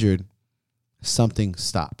 When you're injured, something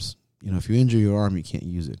stops. If you injure your arm, you can't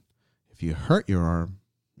use it. If you hurt your arm,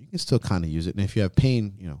 you can still kind of use it. And if you have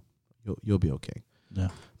pain, you'll be okay. Yeah.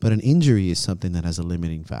 But an injury is something that has a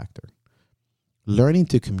limiting factor. Learning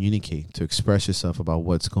to communicate, to express yourself about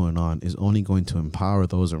what's going on is only going to empower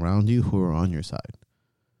those around you who are on your side.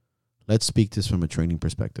 Let's speak this from a training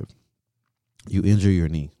perspective. You injure your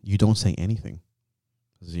knee. You don't say anything.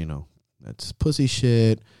 Because, that's pussy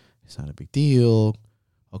shit. It's not a big deal.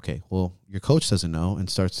 Okay, well, your coach doesn't know and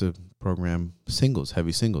starts to program singles,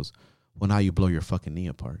 heavy singles. Well, now you blow your fucking knee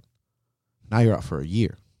apart. Now you're out for a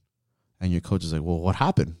year. And your coach is like, well, what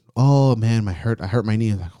happened? Oh, man, I hurt my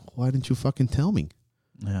knee. I'm like, why didn't you fucking tell me?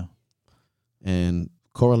 Yeah. And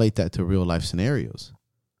correlate that to real life scenarios.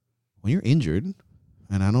 When you're injured,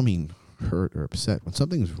 and I don't mean hurt or upset, when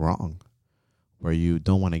something's wrong, where you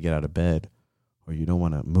don't want to get out of bed, or you don't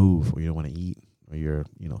want to move, or you don't want to eat, or you're,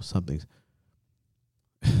 something's,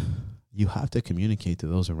 you have to communicate to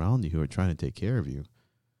those around you who are trying to take care of you.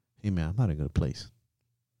 Hey, man, I'm not in a good place.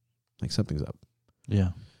 Like, something's up. Yeah.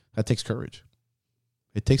 That takes courage.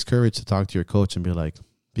 It takes courage to talk to your coach and be like,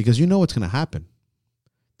 because you know what's going to happen.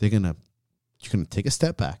 You're going to take a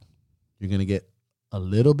step back. You're going to get a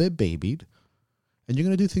little bit babied, and you're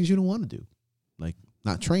going to do things you don't want to do. Like,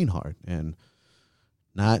 not train hard and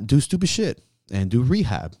not do stupid shit. and do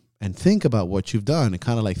rehab and think about what you've done and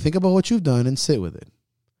kind of like think about what you've done and sit with it.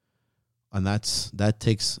 And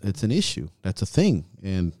it's an issue. That's a thing.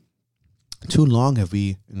 And too long have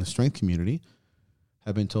we in the strength community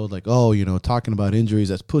have been told like, oh, talking about injuries,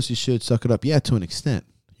 that's pussy shit, suck it up. Yeah, to an extent.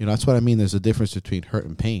 That's what I mean. There's a difference between hurt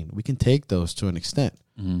and pain. We can take those to an extent.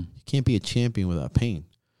 Mm-hmm. You can't be a champion without pain.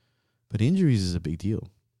 But injuries is a big deal.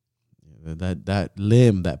 That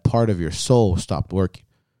limb, that part of your soul stopped working.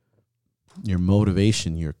 Your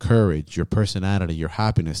motivation, your courage, your personality, your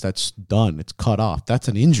happiness, that's done. It's cut off. That's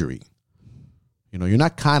an injury. You're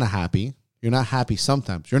not kind of happy. You're not happy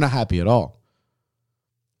sometimes. You're not happy at all.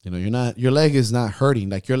 Your leg is not hurting.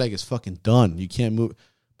 Like your leg is fucking done. You can't move.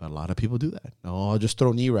 But a lot of people do that. Oh, I'll just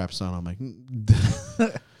throw knee wraps on. I'm like, knee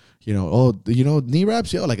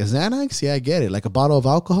wraps? Yo, like a Xanax? Yeah, I get it. Like a bottle of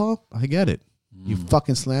alcohol? I get it. You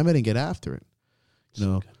fucking slam it and get after it.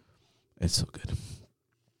 It's so good.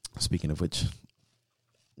 Speaking of which.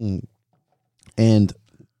 And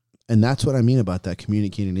that's what I mean about that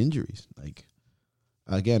communicating injuries. Like,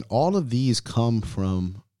 again, all of these come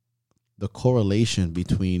from the correlation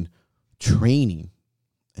between training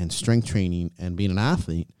and strength training and being an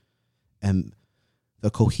athlete and the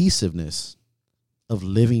cohesiveness of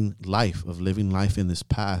living life in this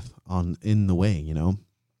path in the way,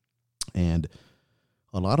 And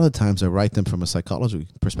a lot of the times I write them from a psychology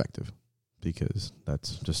perspective because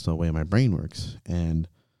that's just the way my brain works. And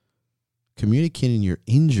communicating your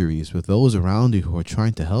injuries with those around you who are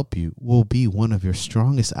trying to help you will be one of your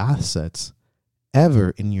strongest assets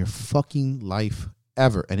ever in your fucking life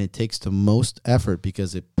ever. And it takes the most effort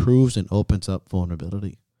because it proves and opens up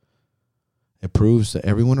vulnerability. It proves to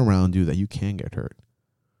everyone around you that you can get hurt,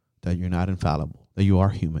 that you're not infallible, that you are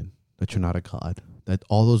human, that you're not a god, that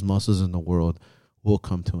all those muscles in the world will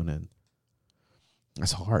come to an end.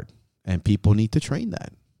 That's hard. And people need to train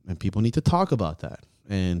that. And people need to talk about that.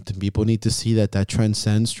 And people need to see that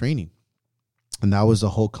transcends training. And that was the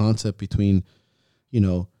whole concept between,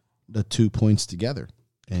 the 2 points together.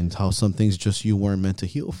 And how some things just you weren't meant to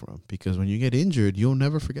heal from. Because when you get injured, you'll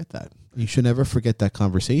never forget that. You should never forget that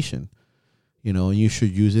conversation. And you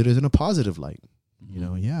should use it as in a positive light.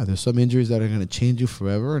 There's some injuries that are going to change you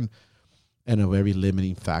forever and a very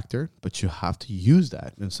limiting factor. But you have to use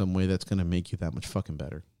that in some way that's going to make you that much fucking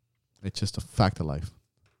better. It's just a fact of life.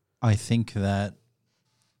 I think that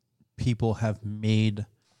people have made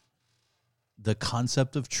the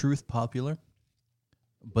concept of truth popular,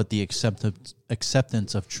 but the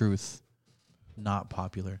acceptance of truth not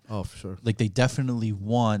popular. Oh, for sure. Like they definitely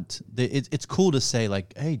want. It's cool to say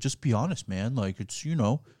like, "Hey, just be honest, man." Like it's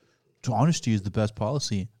honesty is the best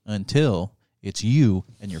policy until it's you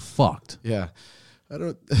and you're fucked. Yeah, I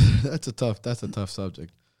don't. That's a tough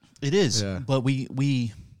subject. It is, yeah. But we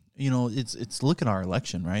it's look at our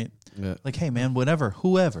election, right? Yeah. Like, hey, man,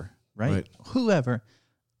 whoever, right? Whoever,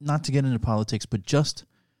 not to get into politics, but just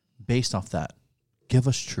based off that, give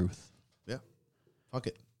us truth. Yeah, fuck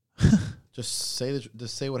it. Just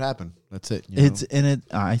say what happened. That's it.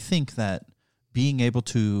 I think that being able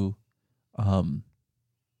to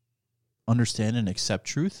understand and accept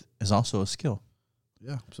truth is also a skill.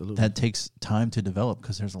 Yeah, absolutely. That takes time to develop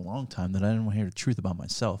because there's a long time that I didn't want to hear the truth about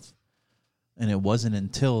myself. And it wasn't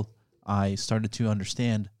until I started to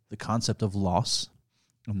understand the concept of loss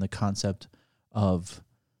and the concept of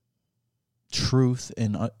truth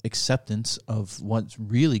and acceptance of what's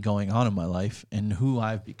really going on in my life and who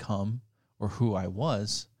I've become or who I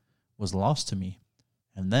was lost to me.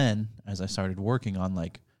 And then as I started working on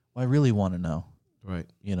I really want to know. Right.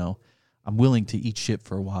 I'm willing to eat shit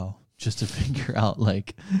for a while just to figure out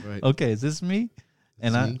okay, is this me?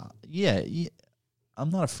 I'm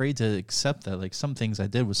not afraid to accept that. Some things I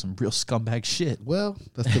did was some real scumbag shit. Well,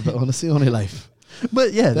 that's the only life.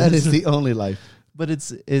 But yeah, that is the only life. But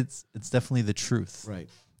it's definitely the truth, right?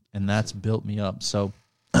 And that's built me up. So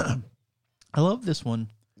I love this one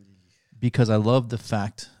because I love the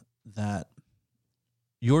fact that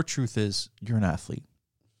your truth is you're an athlete,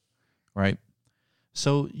 right?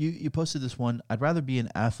 So you posted this one. I'd rather be an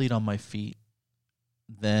athlete on my feet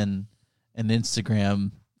than an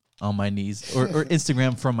Instagram on my knees or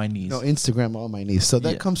Instagram from my knees. No, Instagram on my knees. So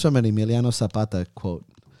that comes from an Emiliano Zapata quote,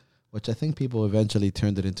 which I think people eventually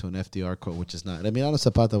turned it into an FDR quote, which is not. Emiliano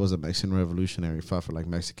Zapata was a Mexican revolutionary, fought for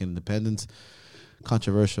Mexican independence,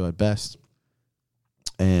 controversial at best.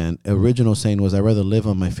 And original saying was, "I'd rather live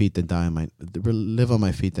on my feet than die on my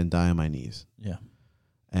knees." Yeah,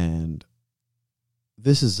 and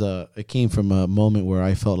this is it came from a moment where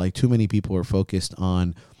I felt like too many people were focused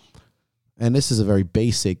on. And this is a very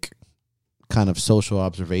basic kind of social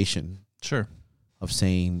observation. Sure. Of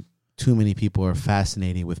saying too many people are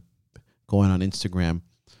fascinated with going on Instagram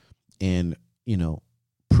and, you know,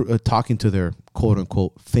 talking to their quote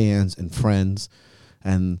unquote fans and friends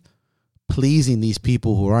and pleasing these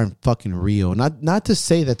people who aren't fucking real. Not to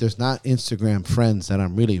say that there's not Instagram friends that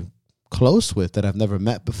I'm really close with that I've never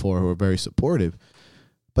met before who are very supportive,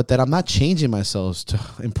 but that I'm not changing myself to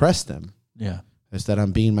impress them. Yeah. It's that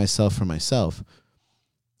I'm being myself for myself.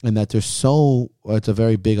 And that it's a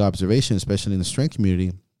very big observation, especially in the strength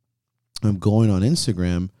community. I'm going on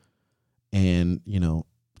Instagram and, you know,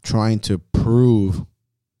 trying to prove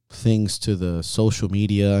things to the social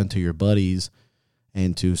media and to your buddies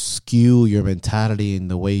and to skew your mentality and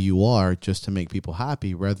the way you are just to make people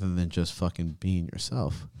happy rather than just fucking being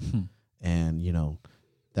yourself. And, you know,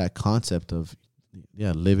 that concept of,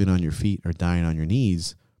 living on your feet or dying on your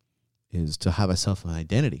knees is to have a self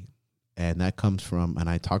identity. And that comes from, and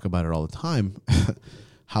I talk about it all the time,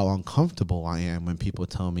 how uncomfortable I am when people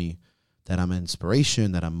tell me that I'm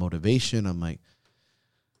inspiration, that I'm motivation. I'm like,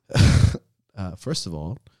 first of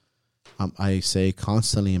all, I say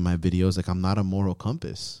constantly in my videos, like, I'm not a moral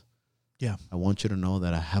compass. Yeah. I want you to know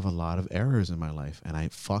that I have a lot of errors in my life and I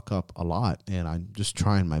fuck up a lot and I'm just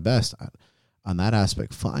trying my best. On that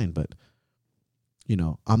aspect, fine. But, you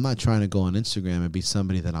know, I'm not trying to go on Instagram and be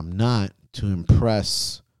somebody that I'm not to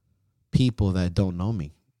impress people that don't know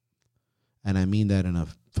me. And I mean that in a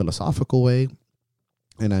philosophical way.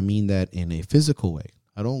 And I mean that in a physical way.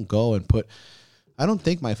 I don't go and I don't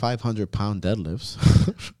think my 500-pound deadlifts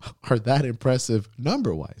are that impressive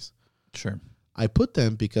number-wise. Sure. I put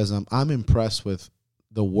them because I'm impressed with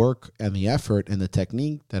the work and the effort and the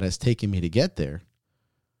technique that has taken me to get there.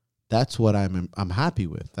 That's what I'm happy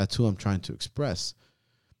with. That's who I'm trying to express.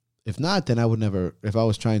 If not, then I would never, if I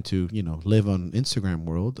was trying to, you know, live on Instagram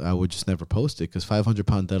world, I would just never post it because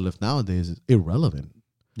 500-pound deadlift nowadays is irrelevant.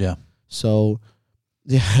 Yeah. So,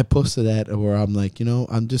 yeah, I posted that where I'm like, you know,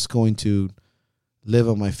 I'm just going to live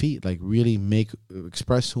on my feet, like really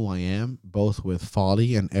express who I am, both with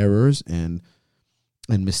folly and errors and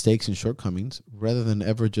mistakes and shortcomings, rather than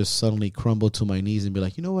ever just suddenly crumble to my knees and be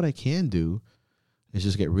like, you know what I can do is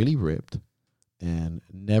just get really ripped and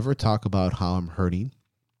never talk about how I'm hurting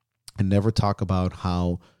and never talk about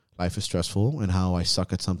how life is stressful and how I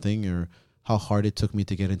suck at something or how hard it took me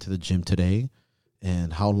to get into the gym today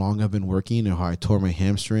and how long I've been working or how I tore my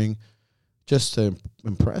hamstring just to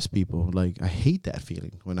impress people. Like, I hate that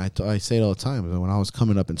feeling. When I say it all the time, when I was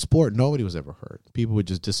coming up in sport, nobody was ever hurt. People would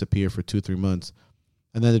just disappear for 2-3 months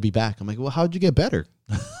and then they'd be back. I'm like, well, how'd you get better?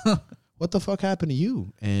 What the fuck happened to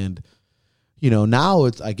you? And, you know, now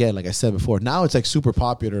it's, again, like I said before, now it's like super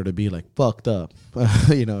popular to be like fucked up.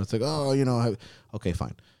 You know, it's like, oh, you know, okay,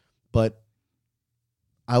 fine. But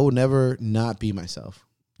I will never not be myself.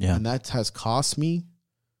 Yeah. And that has cost me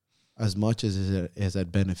as much as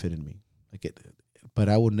it benefited me. But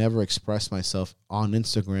I would never express myself on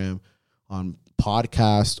Instagram, on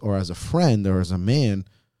podcast, or as a friend or as a man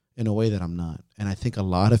in a way that I'm not. And I think a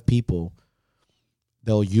lot of people,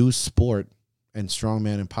 they'll use sport and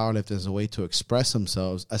strongman and powerlift as a way to express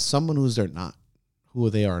themselves as someone who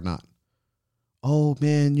they are not. Oh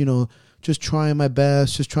man, you know, just trying my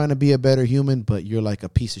best, just trying to be a better human, but you're like a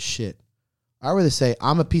piece of shit. I rather say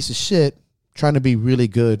I'm a piece of shit trying to be really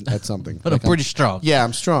good at something. But like I'm pretty strong. Yeah,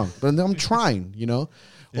 I'm strong. But I'm trying, you know?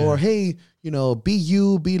 Yeah. Or hey, you know, be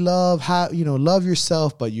you, be love, love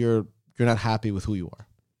yourself, but you're not happy with who you are.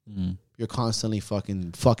 Mm. You're constantly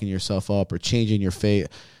fucking yourself up or changing your fate.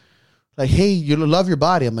 Like, hey, you love your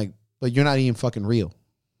body. I'm like, but you're not even fucking real.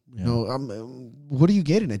 Yeah. You know, what are you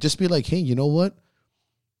getting at? Just be like, hey, you know what?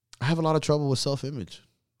 I have a lot of trouble with self-image.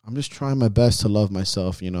 I'm just trying my best to love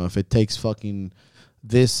myself. You know, if it takes fucking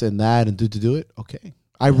this and that and do it, okay.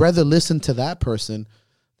 I'd rather listen to that person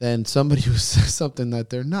than somebody who says something that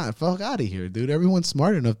they're not. Fuck out of here, dude. Everyone's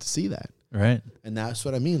smart enough to see that. Right. And that's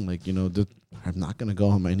what I mean. Like, you know, I'm not going to go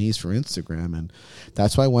on my knees for Instagram. And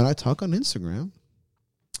that's why when I talk on Instagram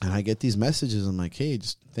and I get these messages, I'm like, hey,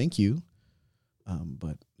 just thank you.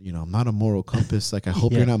 But, you know, I'm not a moral compass. Like, I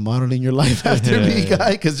hope you're not modeling your life after me,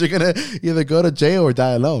 guy, because you're going to either go to jail or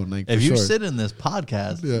die alone. Like, if you sit in this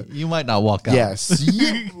podcast, you might not walk out. Yes.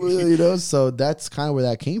 You know, so that's kind of where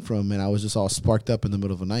that came from. And I was just all sparked up in the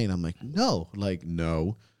middle of the night. And I'm like, no. Like,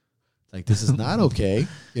 this is not okay.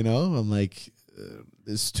 You know, I'm like,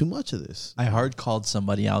 there's too much of this. I hard called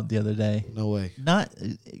somebody out the other day. No way. Not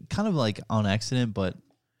kind of like on accident, but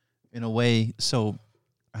in a way. So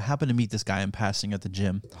I happened to meet this guy in passing at the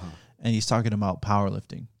gym, and he's talking about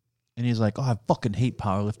powerlifting. And he's like, oh, I fucking hate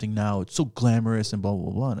powerlifting now. It's so glamorous and blah,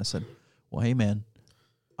 blah, blah. And I said, well, hey, man,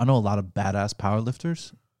 I know a lot of badass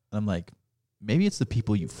powerlifters. And I'm like, maybe it's the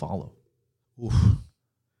people you follow.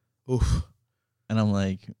 Oof. And I'm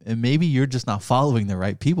like, and maybe you're just not following the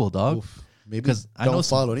right people, dog. Oof. Maybe 'Cause I don't know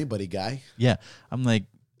follow anybody, guy. Yeah. I'm like,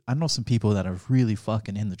 I know some people that are really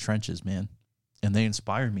fucking in the trenches, man. And they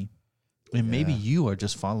inspire me. And maybe you are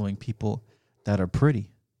just following people that are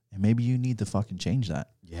pretty. And maybe you need to fucking change that.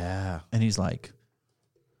 Yeah. And he's like,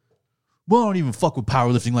 well, I don't even fuck with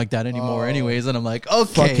powerlifting like that anymore anyways. And I'm like,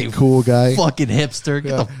 okay. Fucking cool guy. Fucking hipster.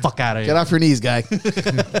 Get the fuck out of here. Get off your knees, guy.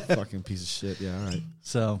 Fucking piece of shit. Yeah, all right.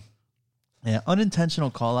 So, yeah,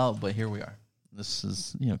 unintentional call out, but here we are. This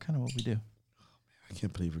is, kind of what we do. I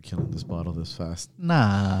can't believe we're killing this bottle this fast.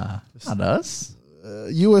 Nah, not us.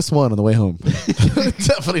 US 1 on the way home.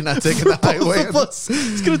 Definitely not taking the highway.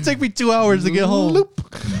 It's going to take me 2 hours to get home.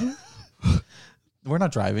 We're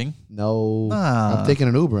not driving. No. Nah. I'm taking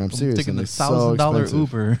an Uber. I'm serious. Taking the $1,000 $1,000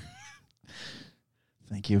 Uber.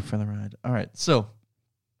 Thank you for the ride. All right. So,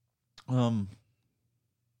 damn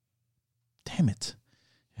it.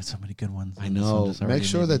 Had so many good ones. I know. Make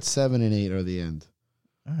sure that 7 and 8 are the end.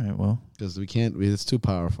 All right. Well, because we can't. It's too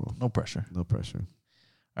powerful. No pressure. No pressure.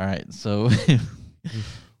 All right. So,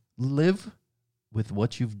 live with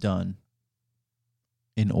what you've done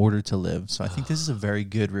in order to live. So I think this is a very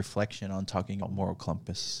good reflection on talking about moral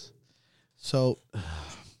compass. So,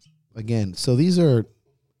 again,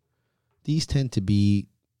 these tend to be.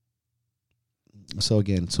 So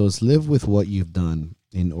again, it's live with what you've done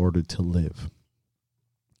in order to live.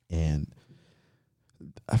 And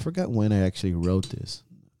I forgot when I actually wrote this,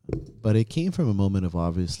 but it came from a moment of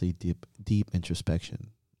obviously deep introspection.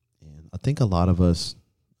 And I think a lot of us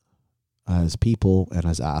as people and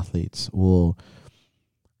as athletes will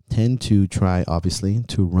tend to try, obviously,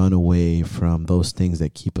 to run away from those things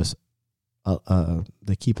that keep us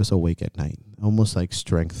awake at night, almost like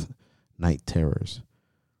strength night terrors,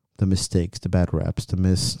 the mistakes, the bad reps, the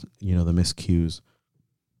miscues,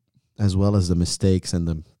 as well as the mistakes and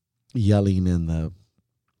the yelling and the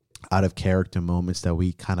out of character moments that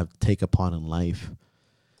we kind of take upon in life,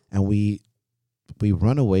 and we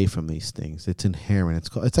run away from these things. It's inherent.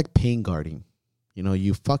 It's like pain guarding.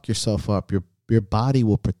 You fuck yourself up. Your body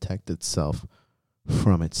will protect itself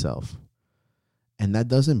from itself. And that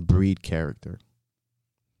doesn't breed character.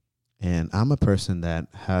 And I'm a person that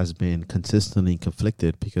has been consistently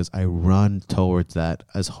conflicted because I run towards that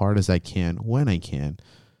as hard as I can when I can,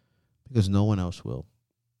 because no one else will.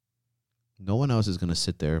 No one else is going to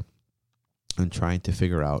sit there and trying to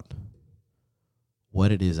figure out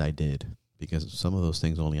what it is I did, because some of those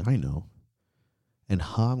things only I know, and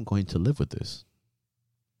how I'm going to live with this.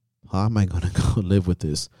 How am I going to go live with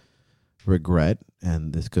this regret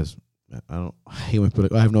and this? Because I hate when people are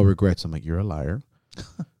like, I have no regrets. I'm like, you're a liar.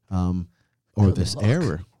 Or this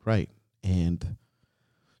error, right? And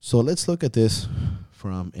so let's look at this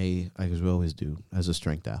from as we always do, as a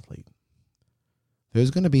strength athlete.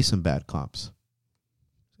 There's going to be some bad comps.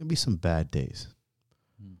 There's going to be some bad days.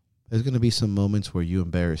 There's going to be some moments where you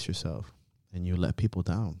embarrass yourself and you let people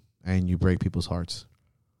down and you break people's hearts.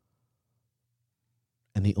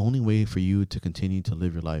 And the only way for you to continue to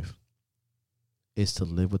live your life is to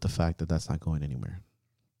live with the fact that that's not going anywhere.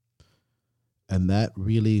 And that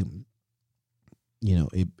really,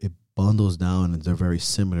 it bundles down, and they're very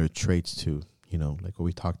similar traits to, like what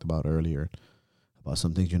we talked about earlier, about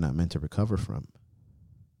some things you're not meant to recover from.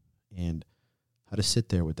 And how to sit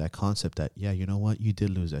there with that concept that, yeah, you know what? You did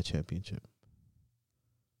lose that championship.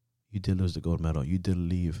 You did lose the gold medal. You did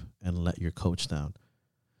leave and let your coach down.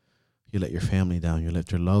 You let your family down. You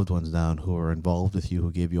let your loved ones down who are involved with you,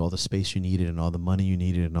 who gave you all the space you needed and all the money you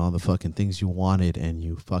needed and all the fucking things you wanted, and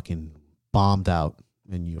you fucking bombed out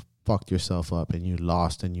and you fucked yourself up and you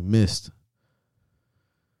lost and you missed.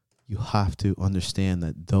 You have to understand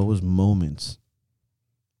that those moments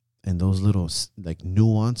and those little like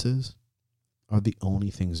nuances are the only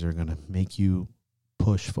things that are going to make you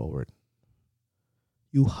push forward.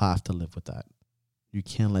 You have to live with that. You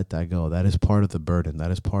can't let that go. That is part of the burden.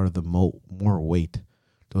 That is part of the more weight.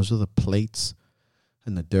 Those are the plates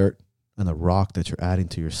and the dirt and the rock that you're adding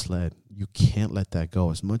to your sled. You can't let that go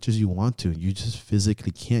as much as you want to. You just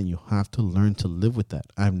physically can't. You have to learn to live with that.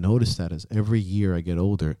 I've noticed that as every year I get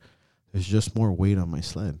older, there's just more weight on my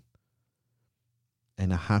sled.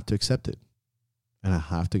 And I have to accept it. And I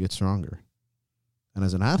have to get stronger. And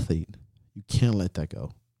as an athlete, you can't let that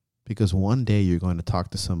go. Because one day you're going to talk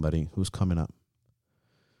to somebody who's coming up.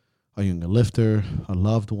 A young lifter, a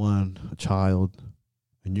loved one, a child.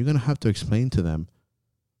 And you're going to have to explain to them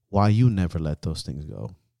why you never let those things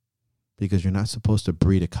go. Because you're not supposed to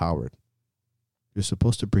breed a coward. You're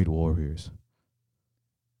supposed to breed warriors.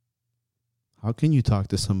 How can you talk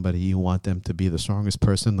to somebody you want them to be the strongest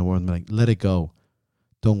person in the world and be like, let it go.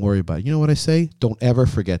 Don't worry about it. You know what I say? Don't ever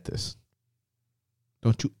forget this.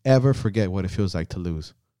 Don't you ever forget what it feels like to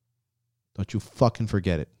lose. Don't you fucking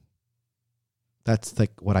forget it. That's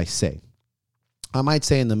like what I say. I might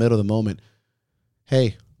say in the middle of the moment,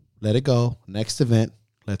 hey, let it go. Next event,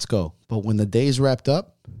 let's go. But when the day's wrapped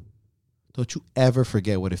up, don't you ever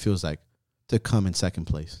forget what it feels like to come in second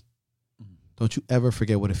place. Don't you ever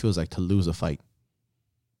forget what it feels like to lose a fight.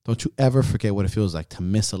 Don't you ever forget what it feels like to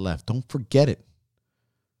miss a left. Don't forget it.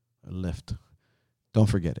 A lift. Don't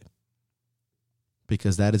forget it.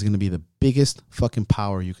 Because that is going to be the biggest fucking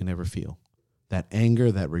power you can ever feel. That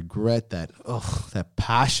anger, that regret, that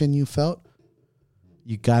passion you felt,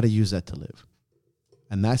 you got to use that to live.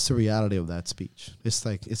 And that's the reality of that speech. It's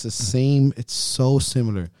like, it's the same, it's so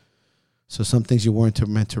similar. So some things you weren't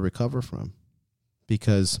meant to recover from.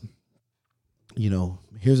 Because, you know,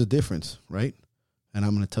 here's a difference, right? And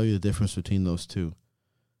I'm going to tell you the difference between those two.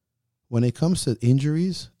 When it comes to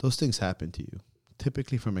injuries, those things happen to you,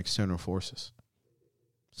 typically from external forces.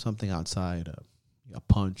 Something outside, you got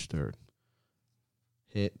punched or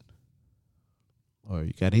hit, or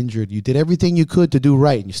you got injured. You did everything you could to do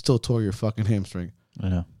right, and you still tore your fucking hamstring. I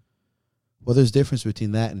know. Well, there's a difference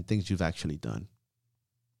between that and things you've actually done.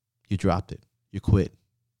 You dropped it. You quit.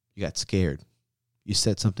 You got scared. You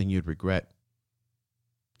said something you'd regret.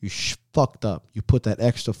 You fucked up. You put that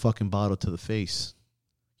extra fucking bottle to the face.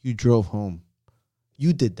 You drove home.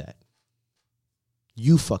 You did that.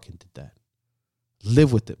 You fucking did that.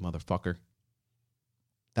 Live with it, motherfucker.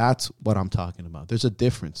 That's what I'm talking about. There's a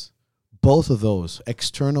difference. Both of those,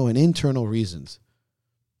 external and internal reasons.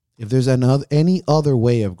 If there's any other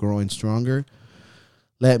way of growing stronger,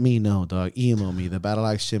 let me know, dog. Email me,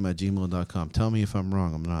 thebattleaxegym@gmail.com. Tell me if I'm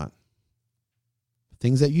wrong. I'm not.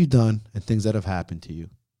 Things that you've done and things that have happened to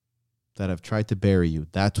you, that have tried to bury you,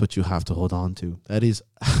 that's what you have to hold on to. That is,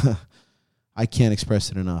 I can't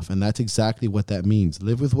express it enough. And that's exactly what that means.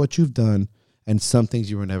 Live with what you've done and some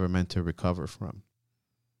things you were never meant to recover from.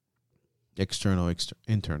 External,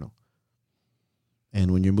 internal.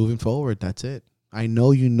 And when you're moving forward, that's it. I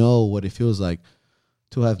know you know what it feels like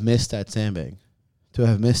to have missed that sandbag, to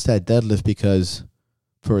have missed that deadlift because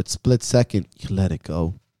for a split second, you let it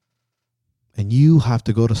go. And you have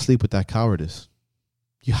to go to sleep with that cowardice.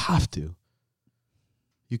 You have to.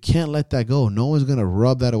 You can't let that go. No one's going to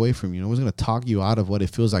rub that away from you. No one's going to talk you out of what it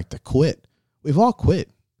feels like to quit. We've all quit.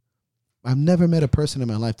 I've never met a person in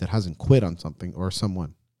my life that hasn't quit on something or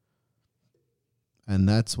someone. And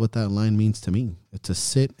that's what that line means to me. It's to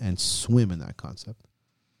sit and swim in that concept.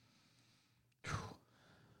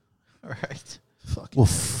 All right. Well,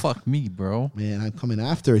 fuck me, bro. Man, I'm coming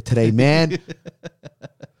after it today, man.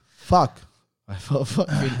 Fuck. I felt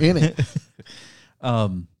fucking in it.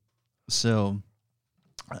 So,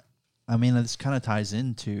 I mean, this kind of ties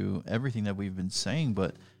into everything that we've been saying,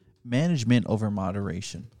 but management over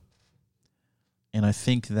moderation. And I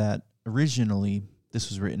think that originally this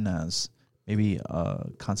was written as maybe a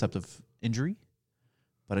concept of injury,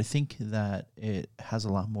 but I think that it has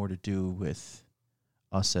a lot more to do with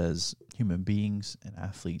us as human beings and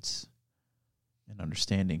athletes and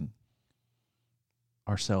understanding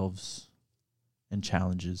ourselves and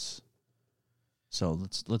challenges. So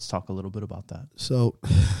let's talk a little bit about that. So,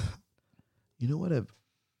 you know what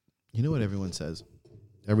everyone says?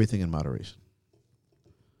 Everything in moderation.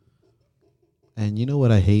 And you know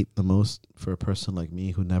what I hate the most for a person like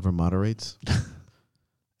me who never moderates?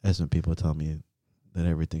 Is when people tell me that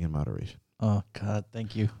everything in moderation. Oh, God,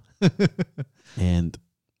 thank you. And,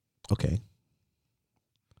 okay.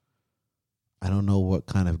 I don't know what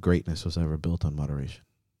kind of greatness was ever built on moderation.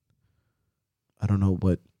 I don't know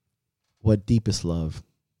what deepest love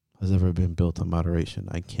has ever been built on moderation.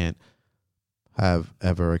 I can't have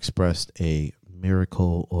ever expressed a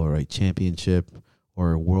miracle or a championship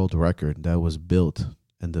or a world record that was built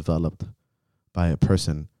and developed by a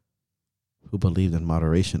person who believed in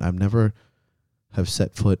moderation. I've never have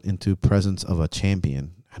set foot into presence of a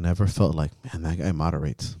champion. I never felt like, man, that guy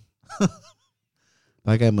moderates.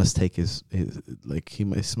 That guy must take he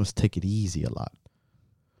must take it easy a lot.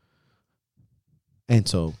 And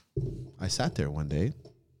so I sat there one day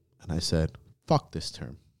and I said, fuck this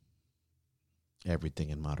term. Everything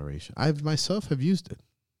in moderation. I myself have used it.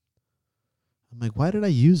 I'm like, why did I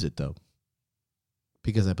use it though?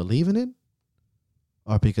 Because I believe in it,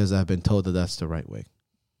 or because I've been told that that's the right way?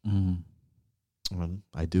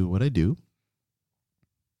 I do what I do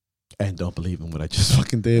and don't believe in what I just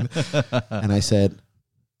fucking did. And I said,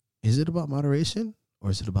 is it about moderation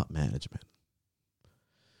or is it about management?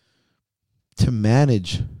 To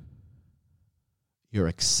manage your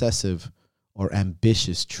excessive or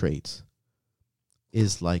ambitious traits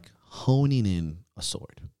is like honing in a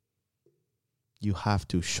sword. You have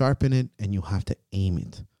to sharpen it and you have to aim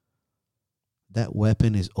it. That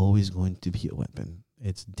weapon is always going to be a weapon.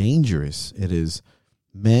 It's dangerous. It is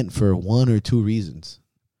meant for one or two reasons.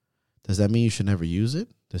 Does that mean you should never use it?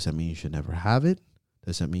 Does that mean you should never have it?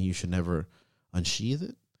 Does that mean you should never unsheath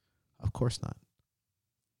it? Of course not.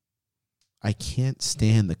 I can't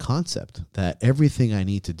stand the concept that everything I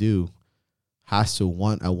need to do has to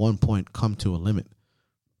at one point come to a limit,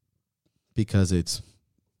 because it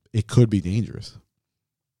could be dangerous.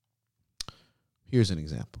 Here's an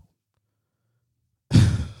example.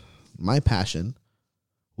 My passion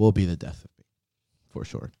will be the death of me, for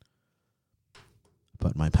sure.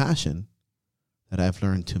 But my passion that I've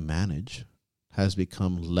learned to manage has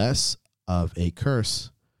become less of a curse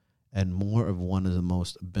and more of one of the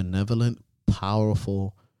most benevolent,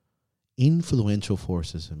 powerful, influential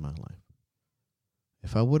forces in my life.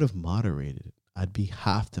 If I would have moderated it, I'd be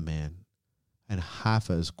half the man and half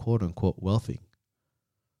as quote unquote wealthy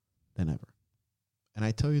than ever. And I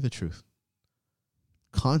tell you the truth.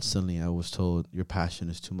 Constantly I was told your passion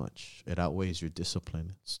is too much. It outweighs your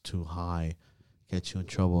discipline. It's too high. Gets you in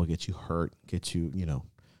trouble, gets you hurt, gets you,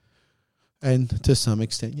 And to some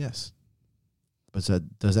extent, yes. But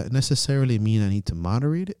does that necessarily mean I need to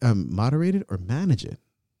moderate it or manage it?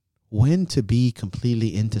 When to be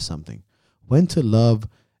completely into something? When to love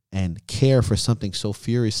and care for something so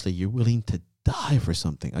furiously you're willing to die for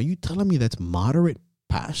something? Are you telling me that's moderate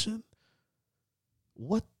passion?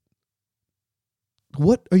 What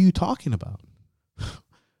are you talking about?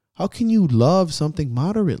 How can you love something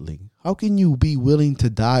moderately? How can you be willing to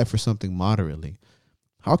die for something moderately?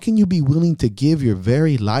 How can you be willing to give your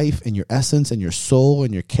very life and your essence and your soul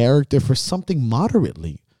and your character for something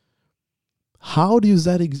moderately? How does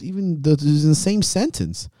that even in the same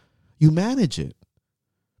sentence? You manage it.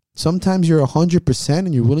 Sometimes you're 100%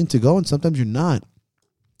 and you're willing to go, and sometimes you're not.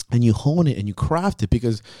 And you hone it and you craft it,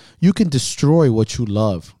 because you can destroy what you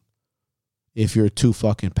love. If you're too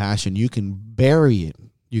fucking passionate, you can bury it.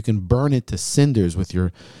 You can burn it to cinders with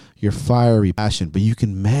your fiery passion, but you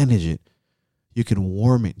can manage it. You can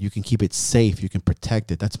warm it. You can keep it safe. You can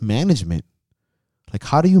protect it. That's management. Like,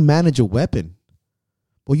 how do you manage a weapon?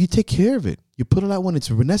 Well, you take care of it. You put it out when it's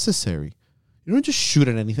necessary. You don't just shoot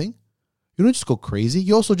at anything. You don't just go crazy.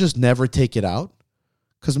 You also just never take it out,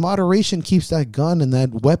 because moderation keeps that gun and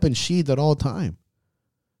that weapon sheathed at all time.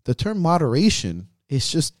 The term moderation,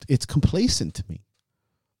 it's complacent to me.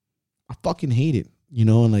 I fucking hate it,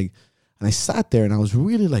 and I sat there and I was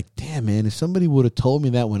really like, damn, man, if somebody would have told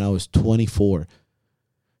me that when I was 24,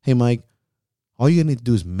 hey, Mike, all you need to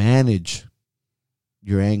do is manage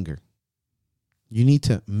your anger. You need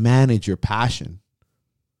to manage your passion.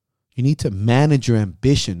 You need to manage your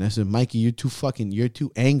ambition. I said, Mikey, you're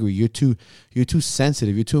too angry. You're too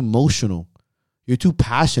sensitive. You're too emotional. You're too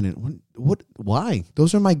passionate. Why?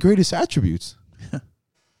 Those are my greatest attributes.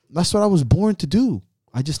 That's what I was born to do.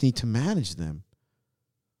 I just need to manage them.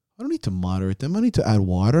 I don't need to moderate them. I need to add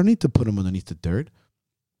water. I need to put them underneath the dirt.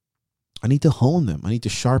 I need to hone them. I need to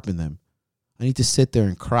sharpen them. I need to sit there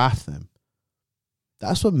and craft them.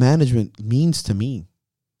 That's what management means to me.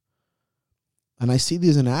 And I see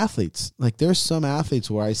these in athletes. Like, there's some athletes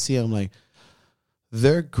where I see them, like,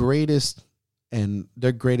 their greatest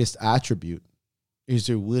attribute is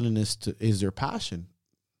their willingness is their passion.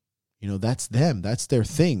 That's them. That's their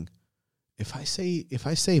thing. If I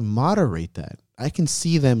say moderate that, I can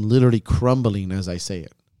see them literally crumbling as I say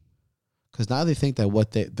it. Because now they think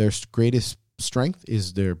that their greatest strength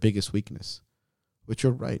is their biggest weakness. Which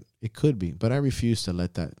you're right. It could be. But I refuse to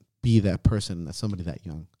let that be that person, that somebody that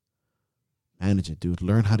young. Manage it, dude.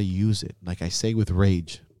 Learn how to use it. Like I say with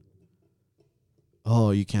rage.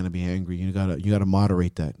 Oh, you can't be angry. You gotta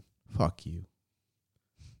moderate that. Fuck you.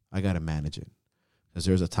 I gotta manage it. Because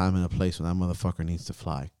there's a time and a place when that motherfucker needs to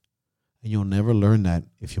fly. And you'll never learn that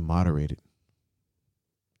if you moderate it.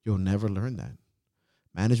 You'll never learn that.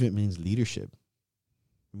 Management means leadership.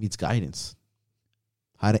 It means guidance.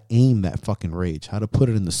 How to aim that fucking rage. How to put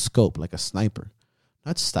it in the scope like a sniper.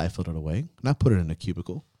 Not stifle it away. Not put it in a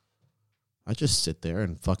cubicle. I just sit there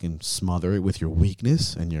and fucking smother it with your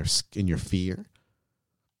weakness and your fear.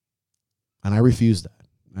 And I refuse that.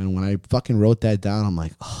 And when I fucking wrote that down, I'm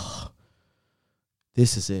like, oh,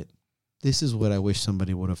 this is it. This is what I wish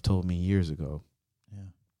somebody would have told me years ago. Yeah.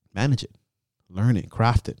 Manage it. Learn it.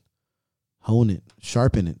 Craft it. Hone it.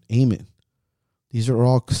 Sharpen it. Aim it. These are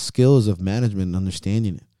all skills of management and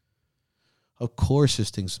understanding it. Of course,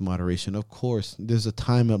 there's things to moderation. Of course, there's a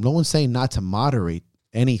time. No one's saying not to moderate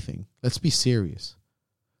anything. Let's be serious.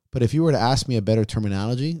 But if you were to ask me a better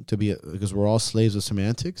terminology because we're all slaves of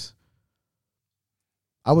semantics,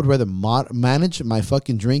 I would rather manage my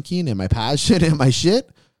fucking drinking and my passion and my shit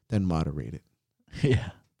than moderate it. Yeah.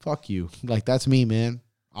 Fuck you. Like, that's me, man.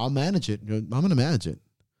 I'll manage it. I'm going to manage it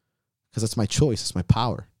because that's my choice. It's my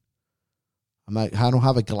power. I don't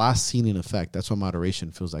have a glass ceiling effect. That's what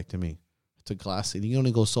moderation feels like to me. It's a glass ceiling. You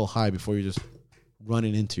only go so high before you're just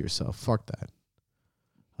running into yourself. Fuck that.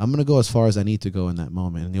 I'm going to go as far as I need to go in that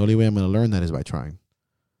moment. And the only way I'm going to learn that is by trying.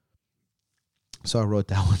 So I wrote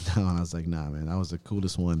that one down. I was like, nah, man, that was the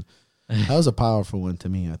coolest one. That was a powerful one to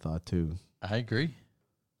me, I thought, too. I agree.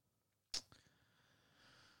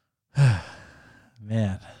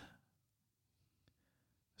 Man.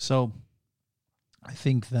 So I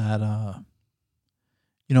think that, I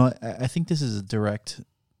think this is a direct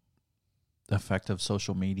effect of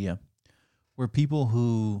social media where people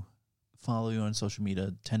who follow you on social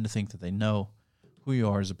media tend to think that they know who you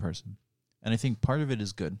are as a person. And I think part of it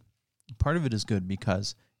is good. Part of it is good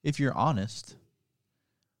because if you're honest,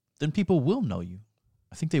 then people will know you.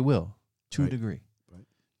 I think they will to a degree,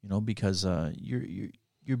 right. Because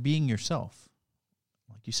you're being yourself,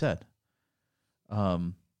 like you said.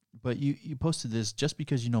 But you posted this just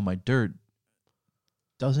because you know my dirt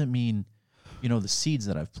doesn't mean the seeds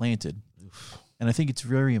that I've planted. Oof. And I think it's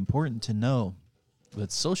very important to know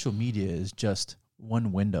that social media is just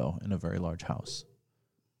one window in a very large house.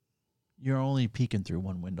 You're only peeking through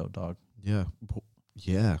one window, dog. Yeah.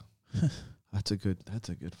 Yeah. That's a good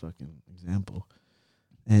fucking example.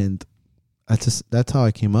 And that's how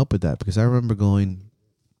I came up with that, because I remember going,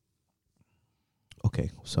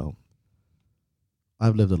 okay, so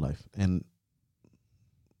I've lived a life, and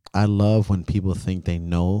I love when people think they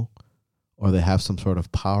know or they have some sort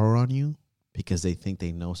of power on you because they think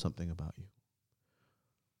they know something about you.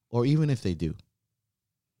 Or even if they do.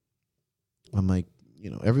 I'm like,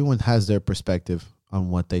 everyone has their perspective on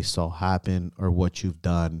what they saw happen or what you've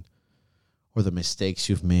done or the mistakes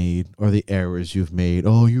you've made or the errors you've made.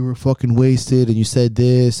 Oh, you were fucking wasted and you said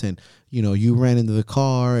this and, you ran into the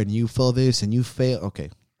car and you fell this and you failed. Okay.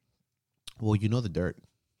 Well, you know the dirt.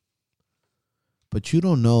 But you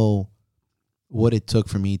don't know what it took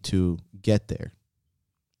for me to get there.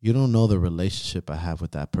 You don't know the relationship I have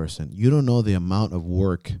with that person. You don't know the amount of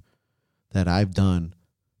work that I've done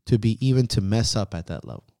to mess up at that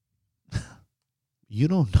level. You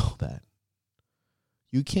don't know that.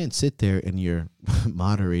 You can't sit there in your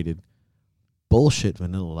moderated bullshit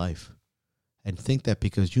vanilla life and think that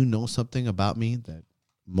because you know something about me that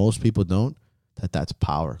most people don't, that's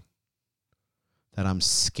power. That I'm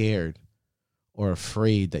scared or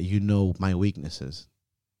afraid that you know my weaknesses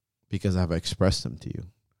because I've expressed them to you.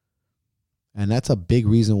 And that's a big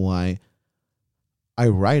reason why I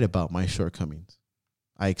write about my shortcomings.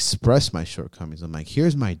 I express my shortcomings. I'm like,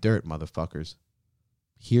 here's my dirt, motherfuckers.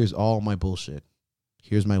 Here's all my bullshit.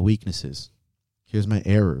 Here's my weaknesses. Here's my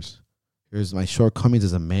errors. Here's my shortcomings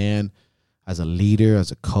as a man, as a leader,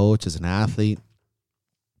 as a coach, as an athlete.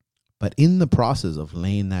 But in the process of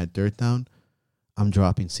laying that dirt down, I'm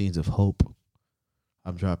dropping seeds of hope.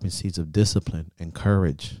 I'm dropping seeds of discipline and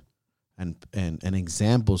courage and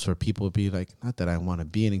examples for people to be like, not that I want to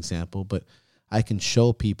be an example, but I can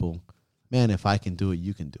show people, man, if I can do it,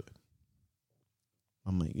 you can do it.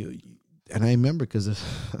 I'm like, and I remember because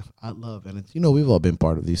I love, and it's, we've all been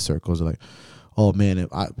part of these circles. Like, oh man,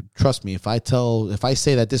 trust me, if I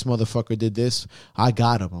say that this motherfucker did this, I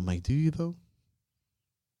got him. I'm like, do you though?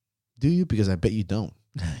 Do you? Because I bet you don't.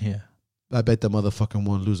 Yeah. I bet the motherfucker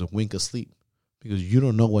won't lose a wink of sleep because you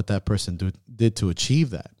don't know what that person did to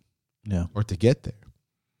achieve that. Yeah. Or to get there.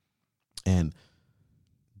 And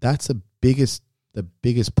that's the biggest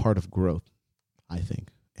part of growth, I think.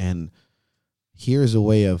 And here's a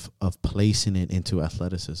way of placing it into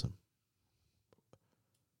athleticism.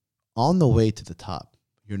 On the way to the top,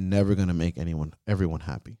 you're never going to make everyone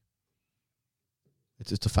happy.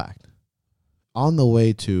 It's a fact. On the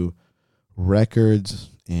way to records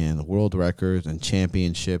and world records and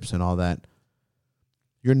championships and all that,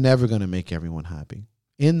 you're never going to make everyone happy.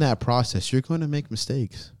 In that process, you're going to make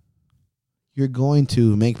mistakes. You're going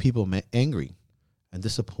to make people angry and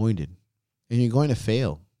disappointed. And you're going to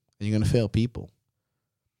fail. And you're going to fail people.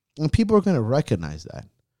 And people are going to recognize that.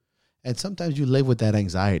 And sometimes you live with that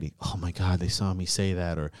anxiety. Oh, my God, they saw me say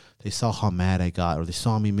that, or they saw how mad I got, or they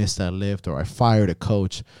saw me miss that lift, or I fired a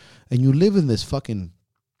coach. And you live in this fucking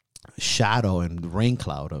shadow and rain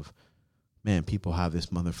cloud of, man, people have this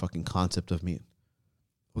motherfucking concept of me.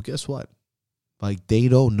 Well, guess what? Like, they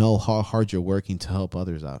don't know how hard you're working to help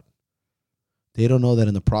others out. They don't know that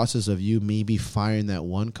in the process of you maybe firing that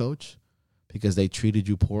one coach because they treated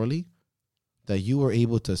you poorly, that you were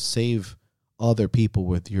able to save other people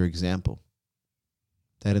with your example.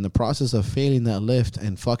 that in the process of failing that lift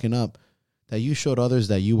and fucking up, that you showed others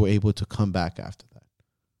that you were able to come back after that.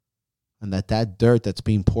 And that dirt that's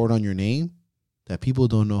being poured on your name, that people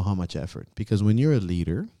don't know how much effort. Because when you're a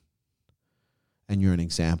leader and you're an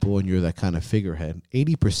example and you're that kind of figurehead,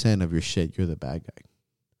 80% of your shit, you're the bad guy.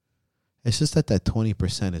 It's just that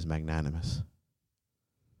 20% is magnanimous.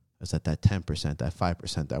 It's that 10%, that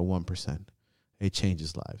 5%, that 1%. It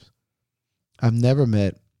changes lives. I've never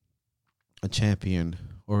met a champion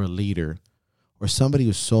or a leader or somebody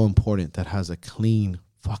who's so important that has a clean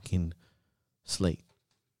fucking slate.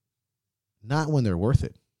 Not when they're worth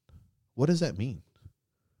it. What does that mean?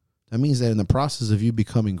 That means that in the process of you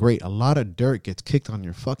becoming great, a lot of dirt gets kicked on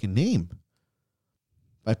your fucking name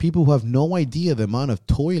by people who have no idea the amount of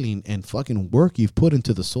toiling and fucking work you've put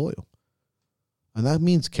into the soil. And that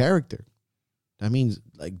means character. That means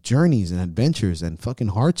like journeys and adventures and fucking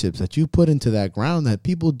hardships that you put into that ground that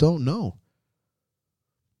people don't know.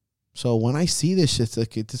 So when I see this shit,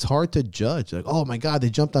 it's hard to judge. Like, oh my God, they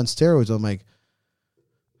jumped on steroids. I'm like,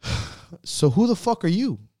 so who the fuck are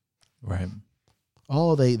you? Right.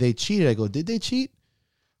 Oh, they cheated. I go, did they cheat?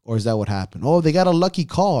 Or is that what happened? Oh, they got a lucky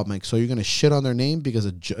call. I'm like, so you're going to shit on their name because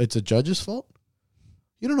it's a judge's fault?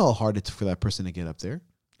 You don't know how hard it's for that person to get up there.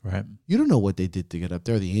 Right. You don't know what they did to get up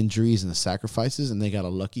there, the injuries and the sacrifices, and they got a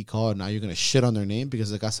lucky call, and now you're going to shit on their name because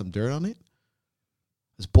they got some dirt on it?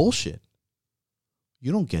 It's bullshit.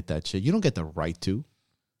 You don't get that shit. You don't get the right to.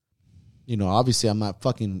 You know, obviously I'm not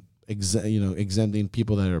fucking exempting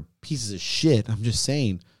people that are pieces of shit. I'm just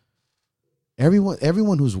saying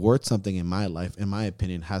everyone who's worth something in my life, in my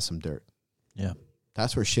opinion, has some dirt. Yeah.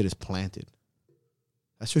 That's where shit is planted.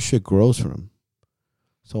 That's where shit grows from.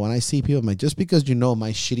 So when I see people, I'm like, just because you know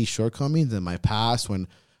my shitty shortcomings in my past when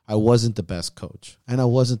I wasn't the best coach and I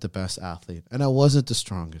wasn't the best athlete and I wasn't the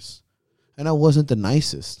strongest and I wasn't the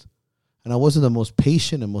nicest and I wasn't the most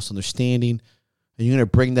patient and most understanding, and you're going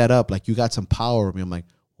to bring that up like you got some power over me. I'm like,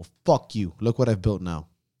 well, fuck you. Look what I've built now.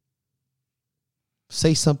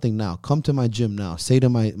 Say something now. Come to my gym now. Say to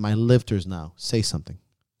my lifters now. Say something.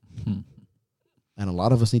 And a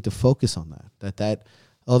lot of us need to focus on that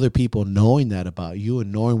other people knowing that about you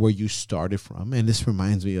and knowing where you started from. And this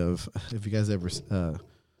reminds me of, if you guys ever,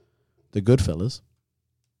 The Goodfellas.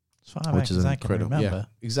 It's fine, which is incredible. Yeah,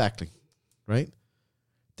 exactly. Right?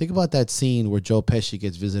 Think about that scene where Joe Pesci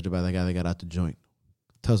gets visited by the guy that got out the joint.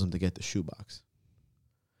 Tells him to get the shoebox.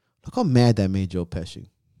 Look how mad that made Joe Pesci.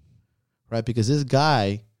 Right? Because this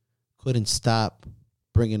guy couldn't stop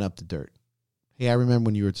bringing up the dirt. Hey, I remember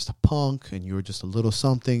when you were just a punk and you were just a little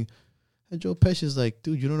something. And Joe Pesci's like,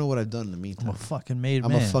 dude, you don't know what I've done in the meantime. I'm a fucking made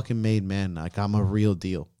man. I'm a fucking made man. Like, I'm a real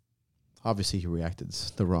deal. Obviously, he reacted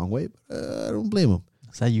the wrong way, but I don't blame him.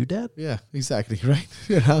 Is that you, Dad? Yeah, exactly. Right?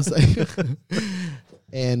 I was like,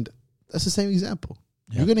 and that's the same example.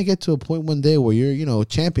 Yeah. You're going to get to a point one day where you're, a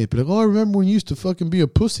champion. Be like, oh, I remember when you used to fucking be a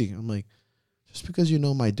pussy. I'm like, just because you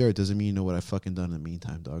know my dirt doesn't mean you know what I've fucking done in the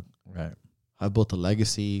meantime, dog. Right. I built a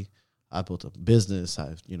legacy. I built a business.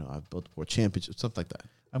 I've built more championships, stuff like that.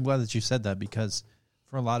 I'm glad that you said that, because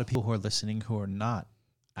for a lot of people who are listening who are not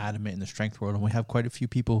adamant in the strength world, and we have quite a few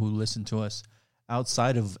people who listen to us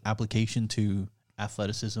outside of application to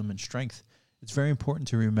athleticism and strength, it's very important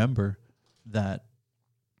to remember that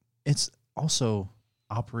it's also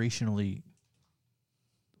operationally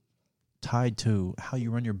tied to how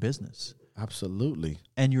you run your business. Absolutely.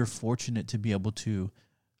 And you're fortunate to be able to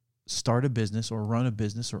start a business or run a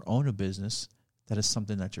business or own a business that is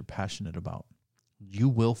something that you're passionate about. You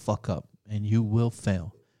will fuck up and you will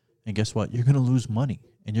fail. And guess what? You're going to lose money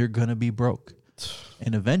and you're going to be broke.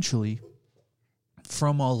 And eventually,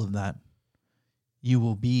 from all of that, you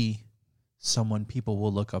will be someone people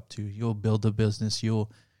will look up to. You'll build a business.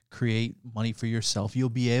 You'll create money for yourself. You'll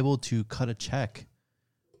be able to cut a check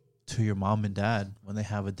to your mom and dad when they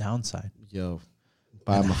have a downside. Yo,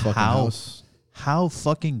 buy them a fucking house. How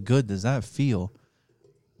fucking good does that feel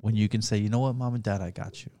when you can say, you know what, mom and dad, I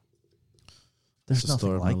got you? There's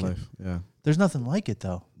nothing like it. Yeah. There's nothing like it,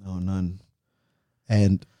 though. No, none.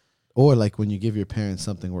 Or like when you give your parents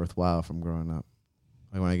something worthwhile from growing up.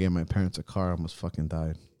 Like when I gave my parents a car, I almost fucking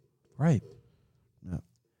died. Right. Yeah.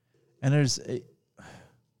 And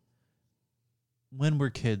when we're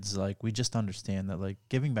kids, like, we just understand that, like,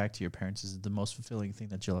 giving back to your parents is the most fulfilling thing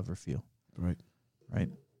that you'll ever feel. Right. Right.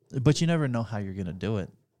 But you never know how you're going to do it.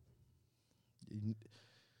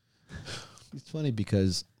 It's funny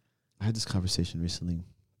because I had this conversation recently.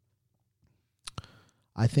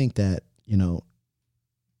 I think that,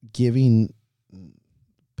 giving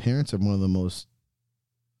parents are one of the most,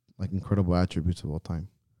 like, incredible attributes of all time.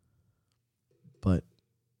 But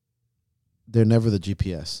they're never the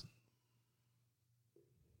GPS.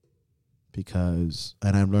 because,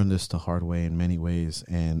 and I've learned this the hard way in many ways,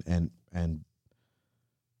 and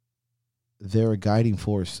they're a guiding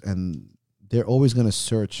force, and they're always going to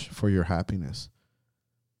search for your happiness.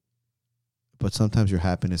 But sometimes your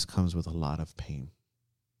happiness comes with a lot of pain.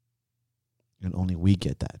 And only we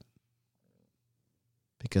get that.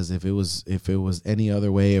 Because if it was any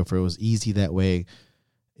other way, if it was easy that way,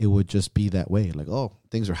 it would just be that way. Like, oh,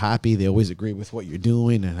 things are happy. They always agree with what you're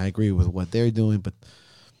doing, and I agree with what they're doing. But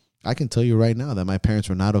I can tell you right now that my parents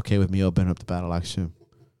were not okay with me opening up the Battle Axe Gym.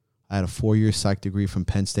 I had a 4-year psych degree from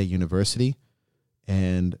Penn State University,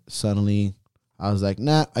 and suddenly I was like,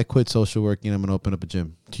 nah, I quit social work and I'm going to open up a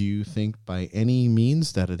gym. Do you think by any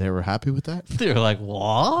means that they were happy with that? They were like,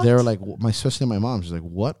 what? They were like, especially my mom, she's like,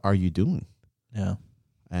 what are you doing? Yeah.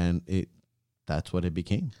 And that's what it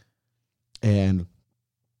became. And,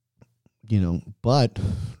 but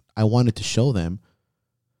I wanted to show them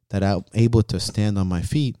that I'm able to stand on my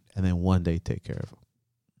feet and then one day take care of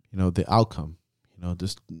them. The outcome,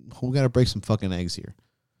 just we got to break some fucking eggs here.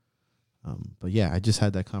 But yeah, I just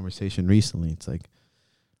had that conversation recently. It's like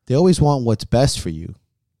they always want what's best for you,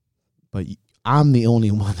 but I'm the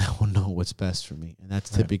only one that will know what's best for me. And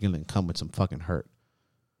that's typically going to come with some fucking hurt.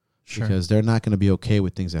 Sure. Because they're not going to be okay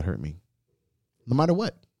with things that hurt me, no matter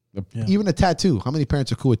what. Yeah. Even a tattoo. How many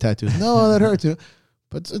parents are cool with tattoos? No, that hurts.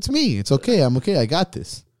 But it's me. It's okay. I'm okay. I got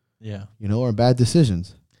this. Yeah. Or bad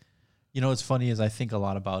decisions. What's funny is I think a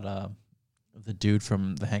lot about the dude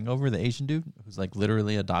from The Hangover, the Asian dude, who's like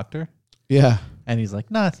literally a doctor. Yeah. And he's like,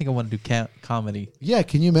 I think I want to do comedy. Yeah.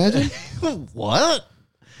 Can you imagine? What?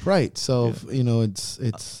 Right. So, it's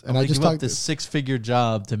and I just talked this 6-figure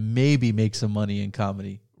job to maybe make some money in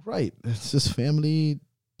comedy. Right. It's just family.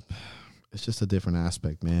 It's just a different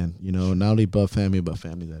aspect, man. Not only above family, but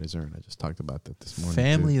family that is earned. I just talked about that this morning.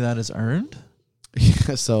 Family that is earned?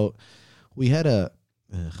 Yeah. So we had a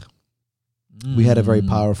very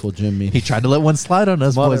powerful gym meeting. He tried to let one slide on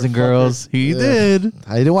us, boys and girls. He did.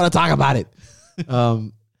 I didn't want to talk about it.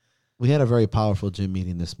 We had a very powerful gym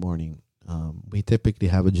meeting this morning. We typically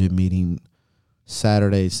have a gym meeting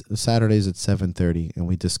Saturdays at 7:30, and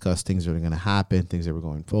we discuss things that are going to happen, things that were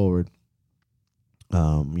going forward,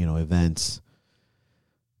 events.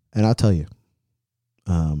 And I'll tell you,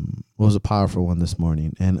 it was a powerful one this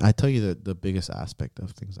morning. And I tell you that the biggest aspect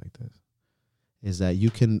of things like this is that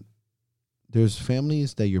there's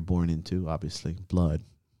families that you're born into, obviously, blood,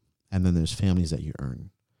 and then there's families that you earn.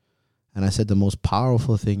 And I said the most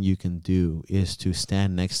powerful thing you can do is to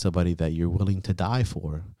stand next to somebody that you're willing to die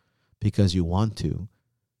for because you want to,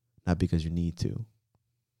 not because you need to.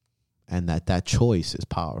 And that choice is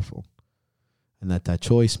powerful. And that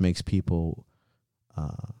choice makes people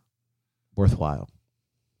worthwhile.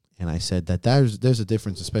 And I said that there's a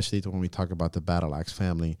difference, especially when we talk about the Battle Axe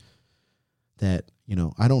family, that,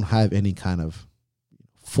 I don't have any kind of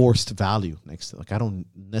forced value next to, like, I don't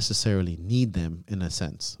necessarily need them in a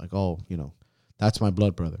sense. Like, that's my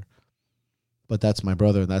blood brother. But that's my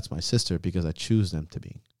brother and that's my sister because I choose them to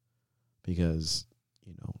be. Because,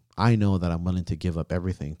 I know that I'm willing to give up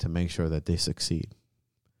everything to make sure that they succeed.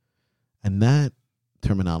 And that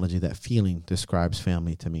terminology, that feeling describes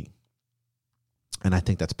family to me. And I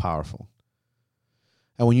think that's powerful.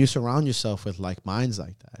 And when you surround yourself with like minds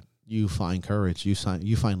like that, you find courage, you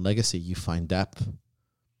find legacy, you find depth.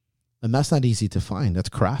 And that's not easy to find. That's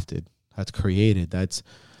crafted. That's created. It's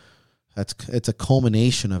a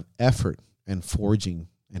culmination of effort and forging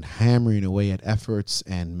and hammering away at efforts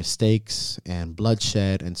and mistakes and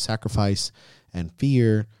bloodshed and sacrifice and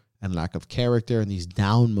fear and lack of character and these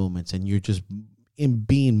down moments. And you're just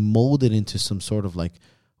being molded into some sort of like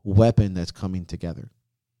weapon that's coming together.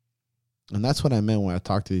 And that's what I meant when I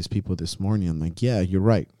talked to these people this morning. I'm like, yeah, you're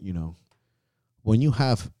right. When you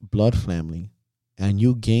have blood family and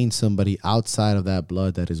you gain somebody outside of that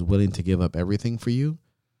blood that is willing to give up everything for you,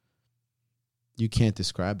 you can't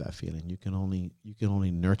describe that feeling. You can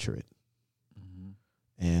only nurture it. Mm-hmm.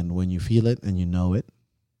 And when you feel it and you know it,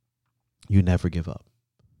 you never give up.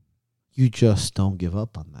 You just don't give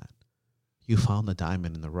up on that. You found the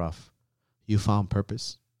diamond in the rough. You found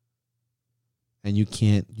purpose. And you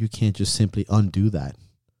can't just simply undo that.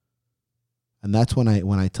 And that's when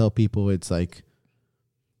I tell people, it's like,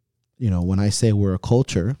 when I say we're a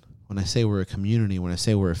culture, when I say we're a community, when I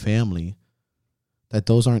say we're a family, that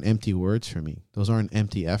those aren't empty words for me. Those aren't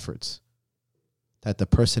empty efforts. That the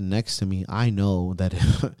person next to me, I know that,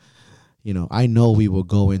 I know we will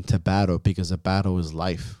go into battle because a battle is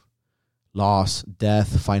life. Loss,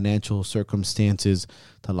 death, financial circumstances,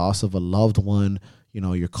 the loss of a loved one,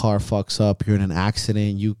 your car fucks up, you're in an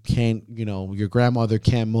accident, you can't, your grandmother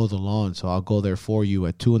can't mow the lawn, so I'll go there for you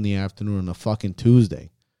at 2 p.m. on a fucking Tuesday.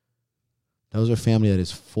 Those are family that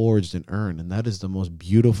is forged and earned, and that is the most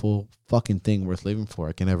beautiful fucking thing worth living for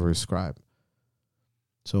I can ever describe.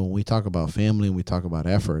 So when we talk about family and we talk about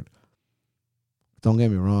effort, don't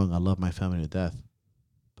get me wrong, I love my family to death.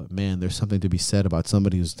 But man, there's something to be said about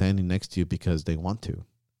somebody who's standing next to you because they want to.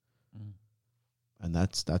 And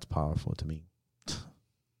that's powerful to me.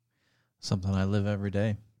 Something I live every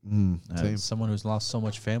day. As someone who's lost so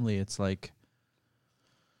much family, it's like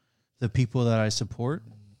the people that I support,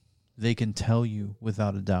 they can tell you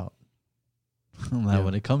without a doubt that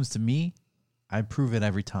when it comes to me, I prove it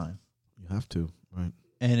every time. You have to, right?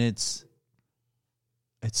 And it's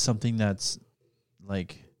something that's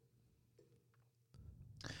like,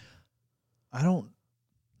 I don't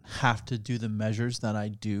have to do the measures that I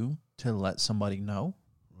do to let somebody know,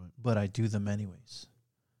 but I do them anyways.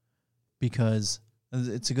 Because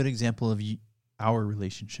it's a good example of our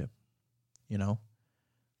relationship. You know,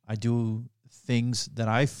 I do things that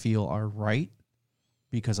I feel are right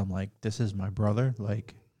because I'm like, this is my brother.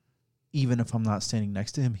 Like, even if I'm not standing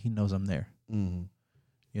next to him, he knows I'm there. Mm-hmm.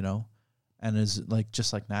 You know, and is like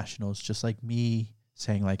just like nationals, just like me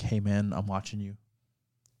saying like, hey man, I'm watching you.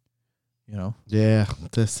 You know? Yeah.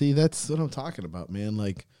 See, that's what I'm talking about, man.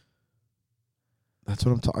 Like, that's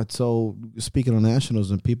what I'm talking. So speaking of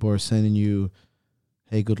nationals, and people are sending you,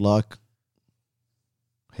 hey, good luck.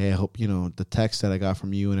 Hey, I hope, the text that I got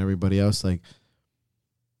from you and everybody else, like,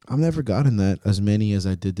 I've never gotten that as many as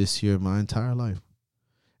I did this year in my entire life.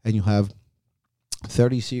 And you have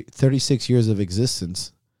 36 years of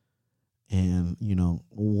existence and,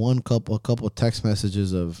 a couple of text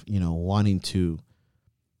messages of, wanting to,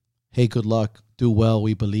 hey, good luck, do well,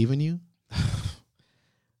 we believe in you.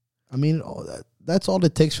 I mean, that's all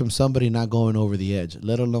it takes from somebody not going over the edge,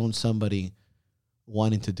 let alone somebody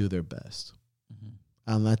wanting to do their best. Mm-hmm.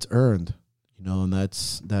 And that's earned, and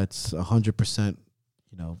that's 100%,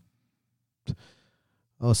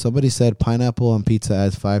 Oh, somebody said pineapple on pizza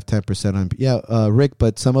adds 5-10% on. Yeah, Rick,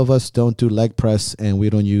 but some of us don't do leg press and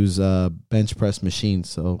we don't use bench press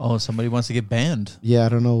machines. So somebody wants to get banned. Yeah, I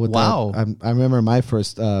don't know what. Wow. I remember my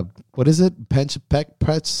first. What is it? Peck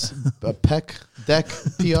press, peck deck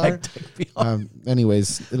PR.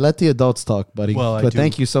 Anyways, let the adults talk, buddy. Well, but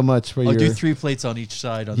thank you so much for I'll your. do 3 plates on each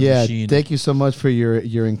side on the machine. Thank you so much for your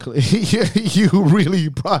you really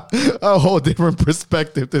brought a whole different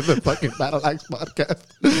perspective to the fucking Battle Axe podcast.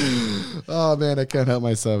 Oh man, I can't help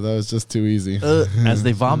myself. That was just too easy. As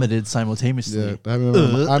they vomited simultaneously. Yeah, I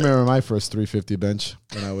remember my first 350 bench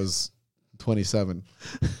when I was 27.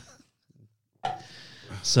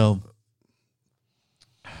 So,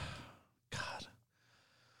 God.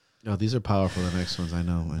 Oh, these are powerful, the next ones, I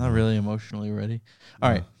know. Not really emotionally ready.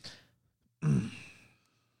 All right. Don't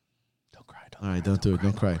cry. All right, don't do it.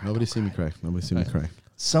 Don't cry. Nobody see me cry. Nobody see me cry.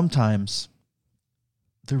 Sometimes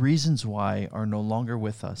the reasons why are no longer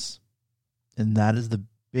with us, and that is the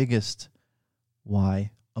biggest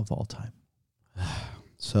why of all time.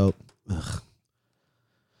 So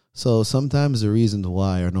sometimes the reasons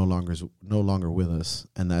why are no longer with us,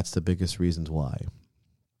 and that's the biggest reasons why.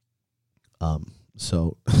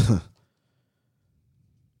 So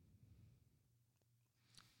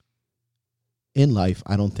in life,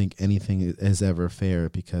 I don't think anything is ever fair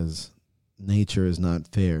because nature is not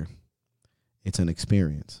fair. It's an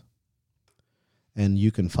experience. And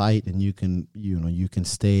you can fight and you can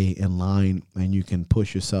stay in line and you can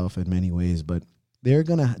push yourself in many ways, but there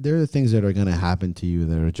are things that are gonna happen to you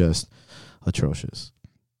that are just atrocious.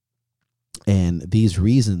 And these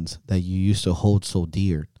reasons that you used to hold so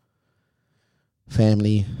dear,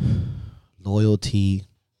 family, loyalty,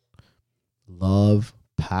 love,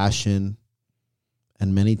 passion,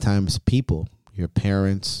 and many times people, your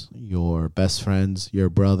parents, your best friends, your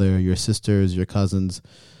brother, your sisters, your cousins,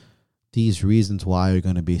 these reasons why are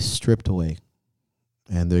going to be stripped away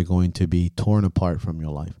and they're going to be torn apart from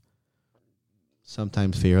your life.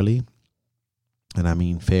 Sometimes fairly, and I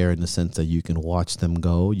mean fair in the sense that you can watch them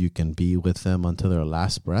go, you can be with them until their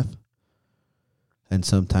last breath, and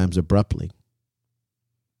sometimes abruptly.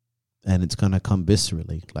 And it's going to come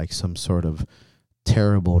viscerally, like some sort of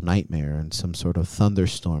terrible nightmare and some sort of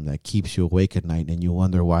thunderstorm that keeps you awake at night, and you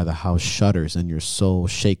wonder why the house shudders and your soul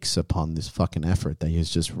shakes upon this fucking effort that is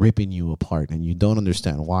just ripping you apart, and you don't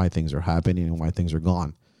understand why things are happening and why things are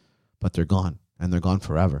gone. But they're gone, and they're gone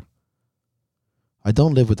forever. I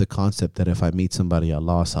don't live with the concept that if I meet somebody I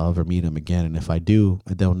lost, I'll ever meet them again, and if I do,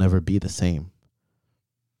 they'll never be the same.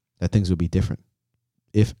 That things will be different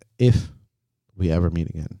if we ever meet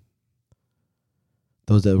again.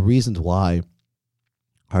 Those are the reasons why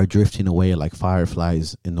are drifting away like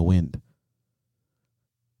fireflies in the wind.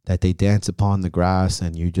 that they dance upon the grass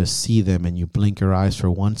and you just see them and you blink your eyes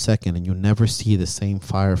for 1 second and you never see the same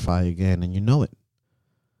firefly again, and you know it.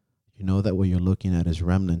 You know that what you're looking at is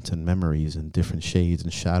remnants and memories and different shades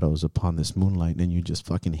and shadows upon this moonlight, and you just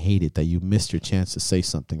fucking hate it that you missed your chance to say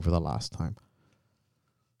something for the last time.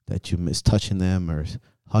 That you miss touching them or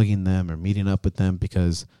hugging them or meeting up with them,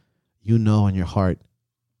 because you know in your heart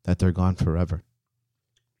that they're gone forever.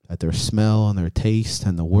 That their smell and their taste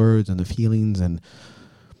and the words and the feelings and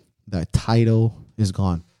that title is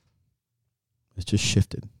gone. It's just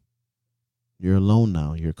shifted. You're alone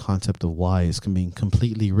now. Your concept of why is being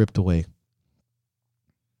completely ripped away.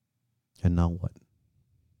 And now what?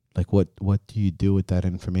 Like what do you do with that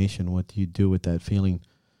information? What do you do with that feeling?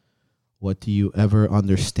 What do you ever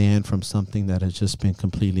understand from something that has just been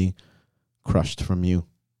completely crushed from you?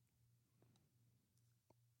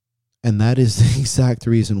 And that is the exact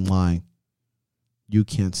reason why you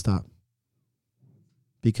can't stop.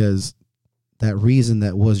 Because that reason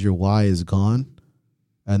that was your why is gone,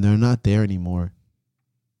 and they're not there anymore.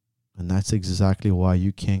 And that's exactly why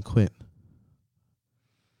you can't quit.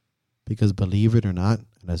 Because believe it or not,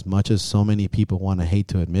 and as much as so many people want to hate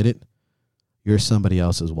to admit it, you're somebody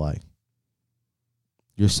else's why.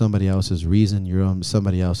 You're somebody else's reason. You're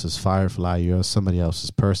somebody else's firefly. You're somebody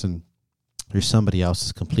else's person. You're somebody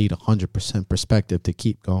else's complete 100% perspective to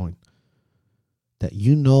keep going. That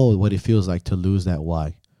you know what it feels like to lose that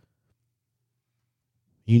why.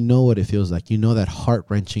 You know what it feels like. You know that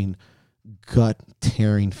heart-wrenching,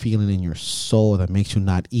 gut-tearing feeling in your soul that makes you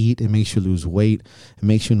not eat. It makes you lose weight. It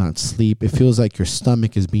makes you not sleep. It feels like your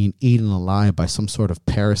stomach is being eaten alive by some sort of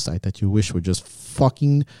parasite that you wish would just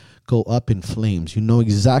fucking go up in flames. You know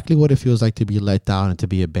exactly what it feels like to be let down and to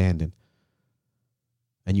be abandoned.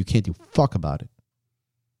 And you can't do fuck about it.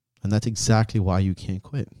 And that's exactly why you can't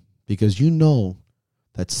quit. Because you know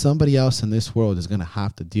that somebody else in this world is going to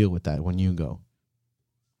have to deal with that when you go.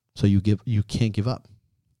 So you can't give up.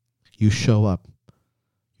 You show up.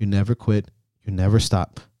 You never quit. You never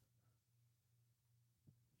stop.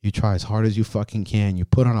 You try as hard as you fucking can. You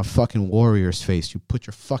put on a fucking warrior's face. You put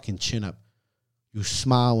your fucking chin up. You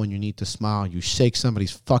smile when you need to smile. You shake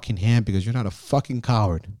somebody's fucking hand because you're not a fucking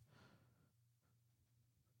coward.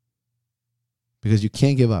 Because you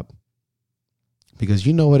can't give up. Because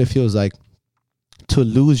you know what it feels like to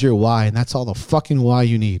lose your why, and that's all the fucking why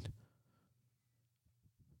you need.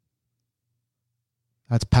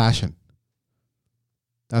 That's passion.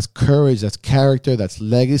 That's courage. That's character. That's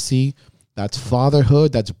legacy. That's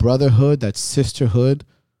fatherhood. That's brotherhood. That's sisterhood.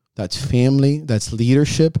 That's family. That's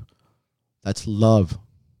leadership. That's love.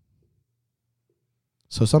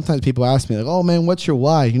 So sometimes people ask me, like, oh man, what's your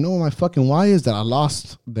why? You know what my fucking why is? That I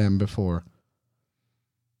lost them before.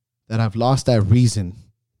 That I've lost that reason.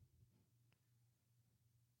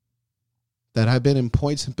 That I've been in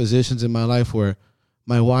points and positions in my life where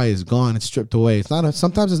my why is gone. It's stripped away.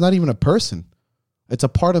 Sometimes it's not even a person. It's a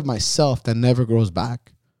part of myself that never grows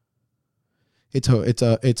back. It's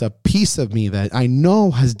a piece of me that I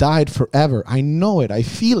know has died forever. I know it. I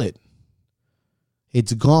feel it.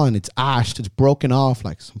 It's gone. It's ashed. It's broken off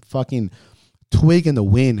like some fucking twig in the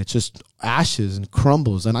wind. It's just ashes and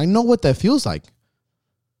crumbles. And I know what that feels like.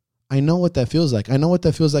 I know what that feels like. I know what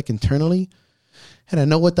that feels like internally. And I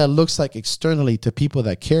know what that looks like externally to people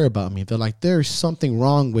that care about me. They're like, there's something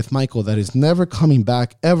wrong with Michael that is never coming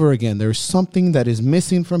back ever again. There's something that is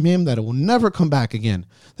missing from him that will never come back again.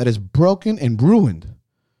 That is broken and ruined.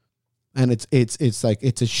 And it's like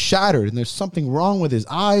it's shattered. And there's something wrong with his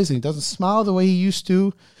eyes. And he doesn't smile the way he used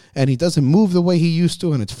to. And he doesn't move the way he used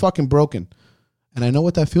to. And it's fucking broken. And I know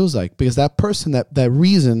what that feels like. Because that person, that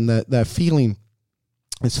reason, that feeling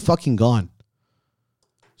is fucking gone.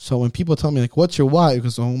 So when people tell me, like, what's your why?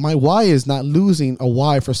 Because my why is not losing a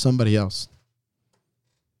why for somebody else.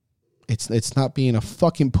 It's not being a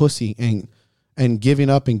fucking pussy and giving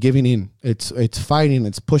up and giving in. It's fighting.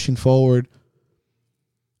 It's pushing forward.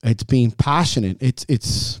 It's being passionate.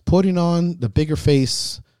 It's putting on the bigger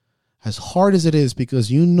face as hard as it is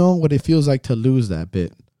because you know what it feels like to lose that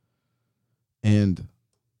bit. And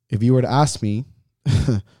if you were to ask me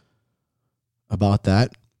about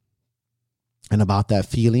that, and about that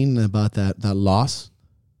feeling, and about that loss,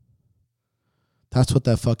 that's what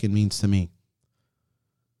that fucking means to me.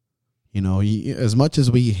 You know, as much as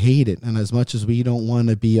we hate it and as much as we don't want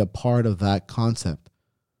to be a part of that concept,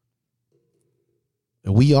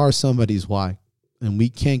 we are somebody's why. And we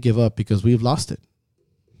can't give up because we've lost it.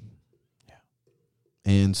 Yeah.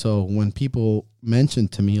 And so when people mention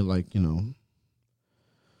to me, like, you know,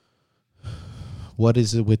 what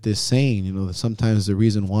is it with this saying? You know, that sometimes the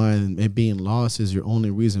reason why it being lost is your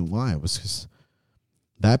only reason why. It was because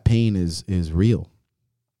that pain is real.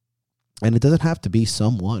 And it doesn't have to be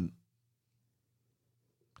someone.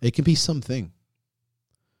 It can be something.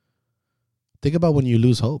 Think about when you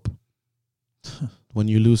lose hope, when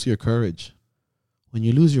you lose your courage, when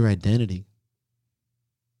you lose your identity.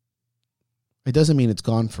 It doesn't mean it's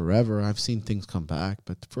gone forever. I've seen things come back,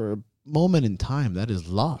 but for a moment in time, that is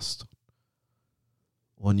lost.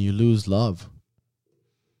 When you lose love,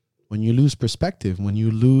 when you lose perspective, when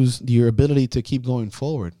you lose your ability to keep going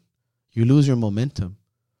forward, you lose your momentum.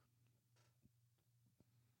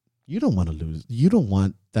 You don't want to lose. You don't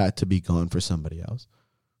want that to be gone for somebody else.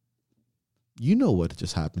 You know what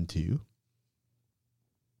just happened to you.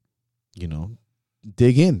 You know,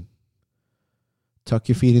 dig in. Tuck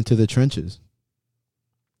your feet into the trenches.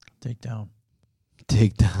 Dig down.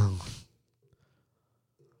 Dig down.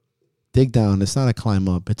 Dig down. It's not a climb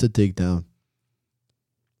up. It's a dig down.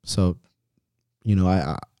 So, you know,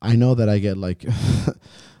 I know that I get like,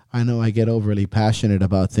 I know I get overly passionate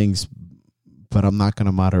about things, but I'm not going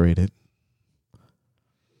to moderate it.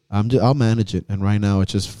 I'll manage it. And right now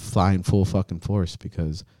it's just flying full fucking force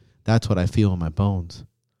because that's what I feel in my bones.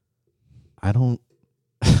 I know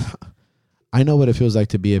what it feels like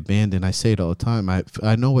to be abandoned. I say it all the time.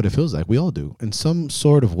 I know what it feels like. We all do. In some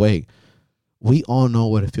sort of way, we all know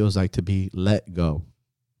what it feels like to be let go.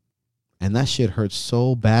 And that shit hurts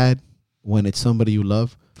so bad when it's somebody you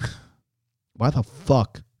love. Why the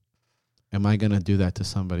fuck am I going to do that to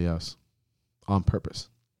somebody else on purpose?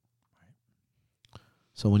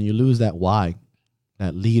 So when you lose that why,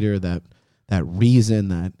 that leader, that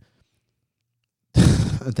reason,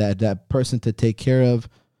 that person to take care of,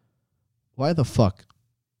 why the fuck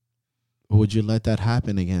would you let that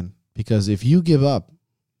happen again? Because if you give up,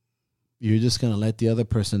 you're just going to let the other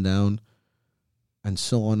person down and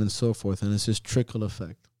so on and so forth. And it's just trickle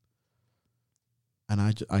effect. And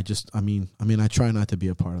I try not to be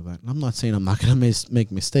a part of that. And I'm not saying I'm not going to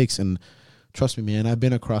make mistakes. And trust me, man, I've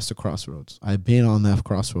been across the crossroads. I've been on that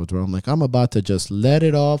crossroads where I'm like, I'm about to just let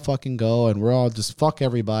it all fucking go. And we're all just fuck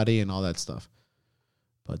everybody and all that stuff.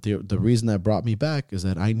 But the reason that brought me back is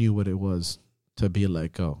that I knew what it was to be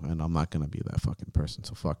let go. And I'm not going to be that fucking person.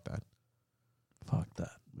 So fuck that. Fuck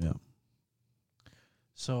that. Yeah.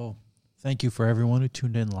 So thank you for everyone who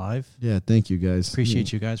tuned in live. Yeah, thank you guys.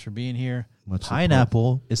 Appreciate you guys for being here. Much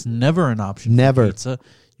Pineapple support. is never an option. Never. For pizza.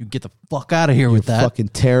 You get the fuck out of here with that. Fucking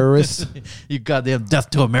terrorists. You goddamn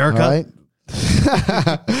death to America. All right.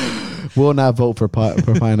 Will not vote for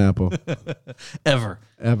pineapple. Ever.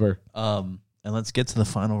 And let's get to the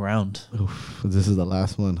final round. Oof, this is the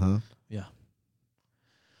last one, huh? Yeah.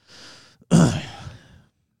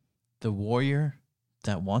 The warrior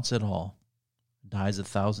that wants it all dies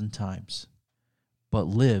 1,000 times, but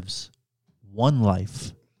lives one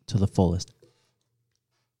life to the fullest.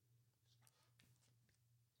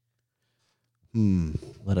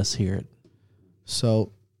 Let us hear it.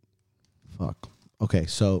 So, fuck. Okay,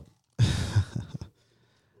 so I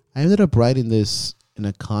ended up writing this in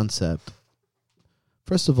a concept.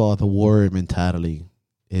 First of all, the warrior mentality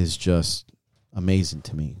is just amazing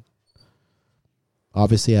to me.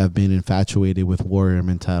 Obviously, I've been infatuated with warrior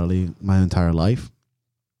mentality my entire life.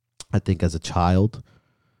 I think as a child,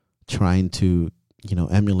 trying to,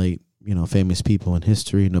 emulate, famous people in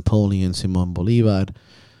history, Napoleon, Simon Bolivar,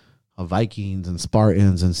 Vikings and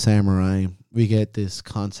Spartans and samurai, we get this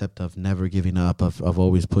concept of never giving up, of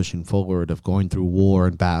always pushing forward, of going through war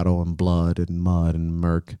and battle and blood and mud and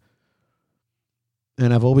murk.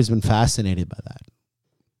 And I've always been fascinated by that.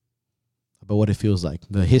 But what it feels like,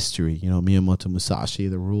 the history, Miyamoto Musashi,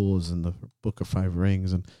 the rules and the Book of Five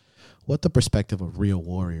Rings, and what the perspective of real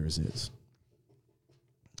warriors is.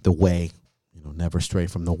 The way, never stray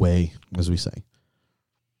from the way, as we say.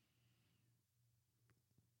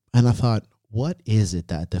 And I thought, what is it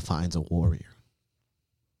that defines a warrior?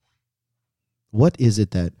 What is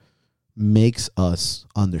it that makes us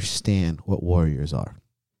understand what warriors are?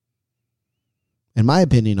 In my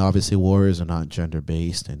opinion, obviously, warriors are not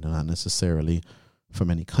gender-based and not necessarily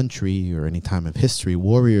from any country or any time of history.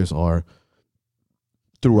 Warriors are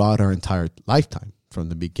throughout our entire lifetime, from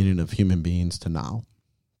the beginning of human beings to now.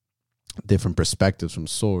 Different perspectives, from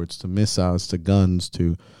swords to missiles to guns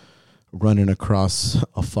to running across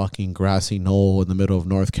a fucking grassy knoll in the middle of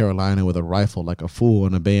North Carolina with a rifle like a fool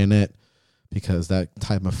and a bayonet, because that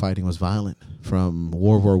type of fighting was violent. From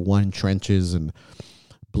World War I trenches and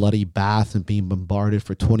bloody baths and being bombarded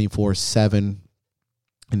for 24/7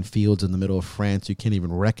 in fields in the middle of France you can't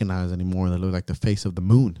even recognize anymore. They look like the face of the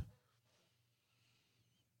moon.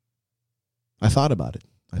 I thought about it.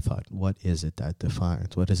 I thought, what is it that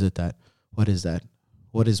defines? What is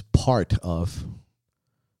part of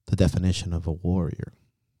the definition of a warrior?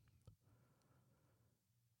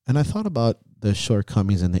 And I thought about the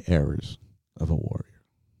shortcomings and the errors of a warrior.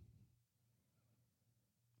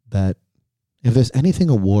 That if there's anything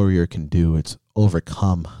a warrior can do, it's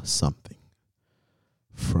overcome something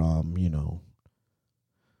from,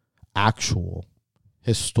 actual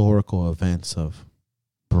historical events of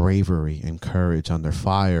bravery and courage under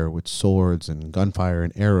fire with swords and gunfire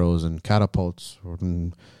and arrows and catapults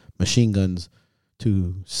and machine guns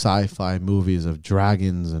to sci-fi movies of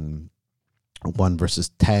dragons and 1 versus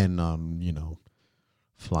 10 on,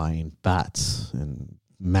 flying bats and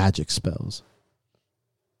magic spells.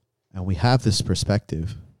 And we have this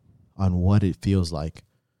perspective on what it feels like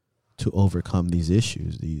to overcome these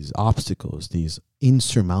issues, these obstacles, these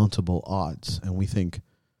insurmountable odds. And we think,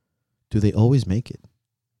 do they always make it?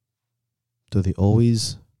 Do they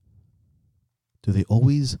always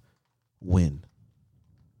win?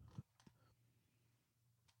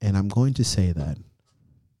 And I'm going to say that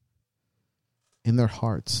in their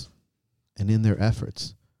hearts and in their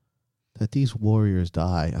efforts, that these warriors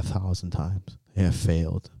die 1,000 times. They have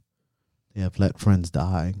failed. They have let friends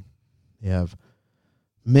die. They have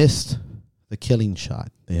missed the killing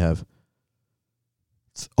shot. They have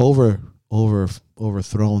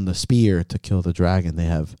overthrown the spear to kill the dragon. They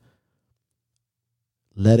have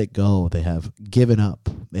let it go. They have given up.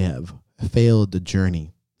 They have failed the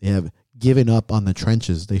journey. They have given up on the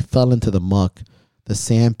trenches. They fell into the muck, the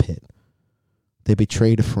sand pit. They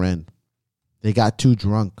betrayed a friend. They got too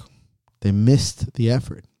drunk. They missed the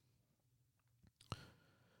effort.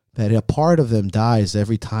 That a part of them dies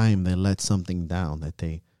every time they let something down, that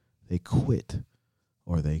they quit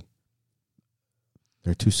or they're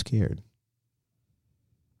too scared.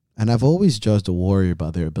 And I've always judged a warrior by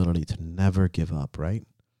their ability to never give up, right?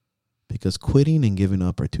 Because quitting and giving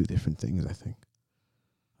up are two different things, I think.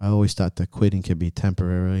 I always thought that quitting could be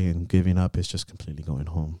temporary and giving up is just completely going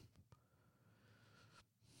home.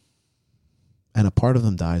 And a part of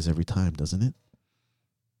them dies every time, doesn't it?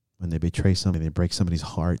 When they betray somebody, they break somebody's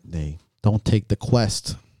heart, they don't take the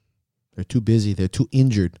quest. They're too busy. They're too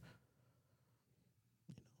injured.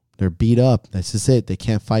 They're beat up. That's just it. They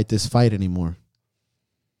can't fight this fight anymore.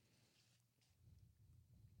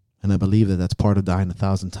 And I believe that that's part of dying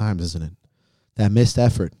 1,000 times, isn't it? That missed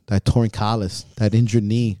effort, that torn callus, that injured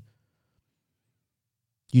knee.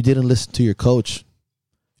 You didn't listen to your coach.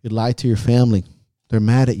 You lied to your family. They're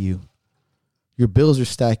mad at you. Your bills are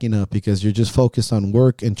stacking up because you're just focused on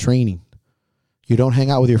work and training. You don't hang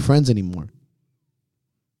out with your friends anymore.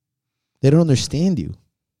 They don't understand you.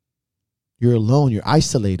 You're alone. You're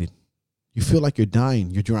isolated. You feel like you're dying.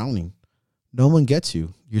 You're drowning. No one gets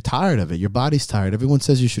you. You're tired of it. Your body's tired. Everyone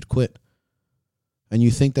says you should quit. And you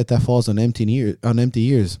think that falls on empty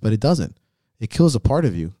ears, but it doesn't. It kills a part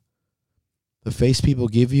of you. The face people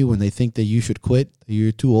give you when they think that you should quit, that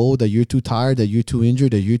you're too old, that you're too tired, that you're too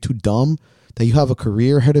injured, that you're too dumb, that you have a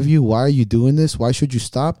career ahead of you. Why are you doing this? Why should you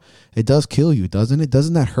stop? It does kill you, doesn't it?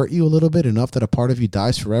 Doesn't that hurt you a little bit enough that a part of you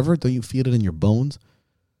dies forever? Don't you feel it in your bones?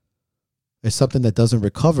 It's something that doesn't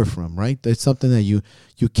recover from, right? It's something that you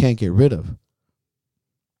can't get rid of.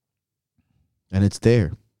 And it's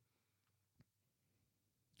there.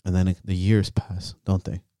 And then the years pass, don't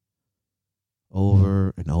they?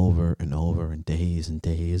 Over and over and over, and days and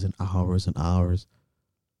days and hours.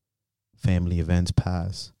 Family events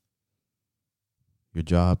pass. Your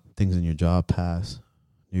job, things in your job pass.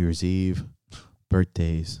 New Year's Eve,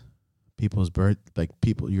 birthdays,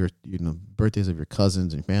 birthdays of your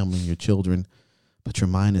cousins and family and your children, but your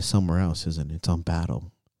mind is somewhere else, isn't it? It's on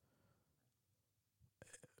battle.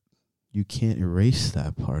 You can't erase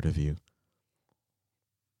that part of you,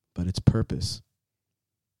 but its purpose,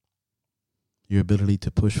 your ability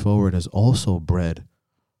to push forward, has also bred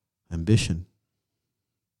ambition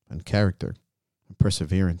and character and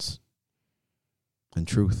perseverance and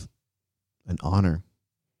truth and honor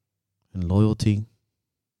and loyalty,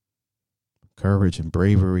 courage and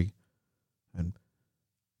bravery and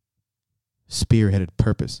spearheaded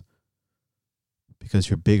purpose, because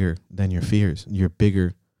you're bigger than your fears. You're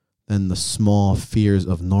bigger than the small fears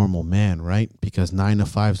of normal man, right? Because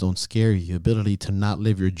 9-to-5s don't scare you. The ability to not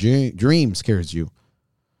live your dream scares you.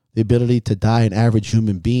 The ability to die an average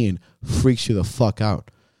human being freaks you the fuck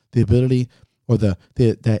out. The ability or the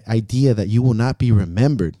idea that you will not be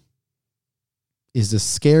remembered is the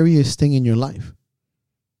scariest thing in your life.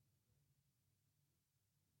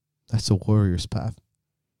 That's a warrior's path.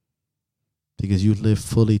 Because you live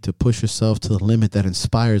fully to push yourself to the limit that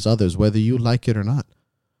inspires others, whether you like it or not.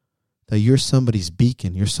 That you're somebody's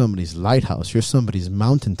beacon, you're somebody's lighthouse, you're somebody's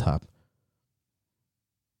mountaintop.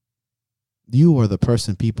 You are the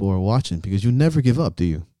person people are watching, because you never give up, do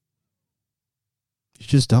you? You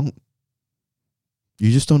just don't.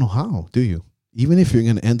 You just don't know how, do you? Even if you're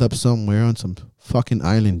going to end up somewhere on some fucking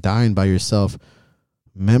island dying by yourself,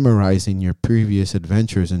 memorizing your previous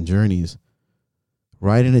adventures and journeys,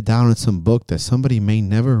 writing it down in some book that somebody may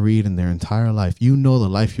never read in their entire life. You know the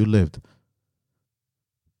life you lived.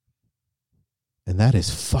 And that is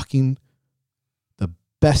fucking the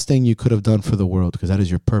best thing you could have done for the world, because that is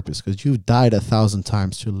your purpose. Because you've died 1,000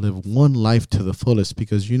 times to live one life to the fullest,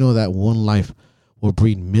 because you know that one life will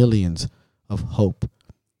breed millions of hope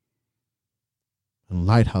and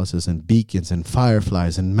lighthouses and beacons and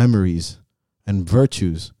fireflies and memories and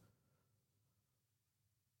virtues.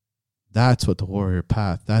 That's what the warrior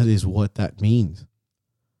path, that is what that means.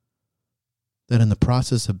 That in the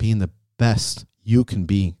process of being the best you can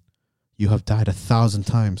be, you have died 1,000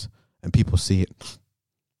 times, and people see it.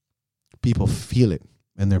 People feel it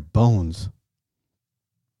in their bones.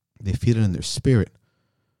 They feel it in their spirit.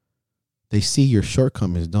 They see your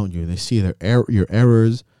shortcomings, don't you? They see your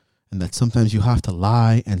errors, and that sometimes you have to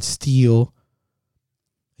lie and steal,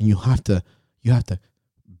 and you have to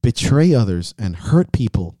betray others and hurt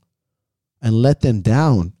people and let them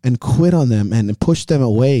down and quit on them and push them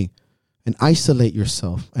away and isolate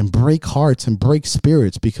yourself and break hearts and break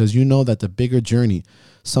spirits, because you know that the bigger journey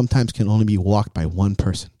sometimes can only be walked by one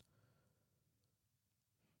person.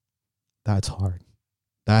 That's hard.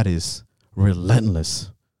 That is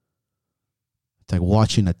relentless. It's like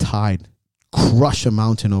watching a tide crush a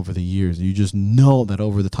mountain over the years. You just know that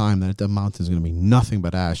over the time that mountain is going to be nothing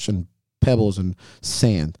but ash and pebbles and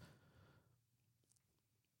sand.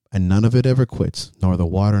 And none of it ever quits, nor the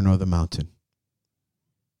water nor the mountain.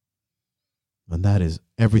 And that is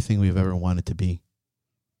everything we've ever wanted to be.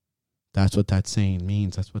 That's what that saying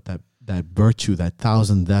means. That's what that virtue, that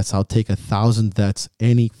 1,000 deaths. I'll take 1,000 deaths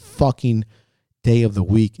any fucking day of the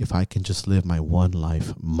week if I can just live my one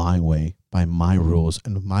life my way, by my rules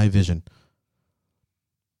and my vision.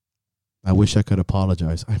 I wish I could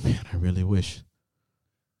apologize. I really wish.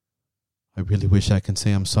 I really wish I can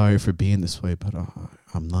say I'm sorry for being this way, but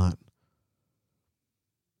I'm not.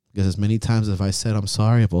 Because as many times as I said I'm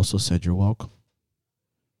sorry, I've also said you're welcome.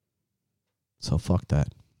 So fuck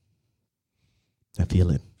that. I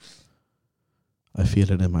feel it. I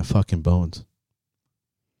feel it in my fucking bones.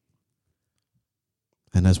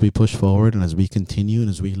 And as we push forward and as we continue and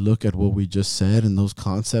as we look at what we just said and those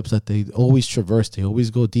concepts that they always traverse, they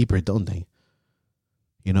always go deeper, don't they?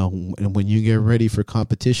 You know, and when you get ready for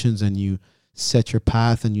competitions and you set your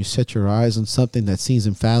path and you set your eyes on something that seems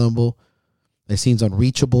unfathomable, that seems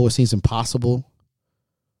unreachable, it seems impossible,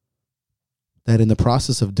 that in the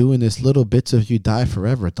process of doing this, little bits of you die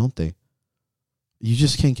forever, don't they? You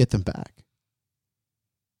just can't get them back.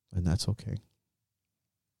 And that's okay.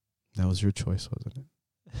 That was your choice, wasn't it?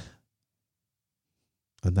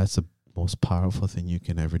 And that's the most powerful thing you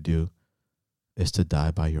can ever do, is to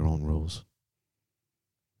die by your own rules.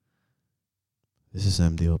 This is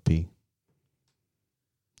MDOP.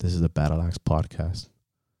 This is the Battle Axe podcast,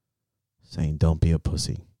 saying don't be a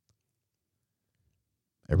pussy.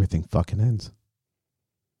 Everything fucking ends.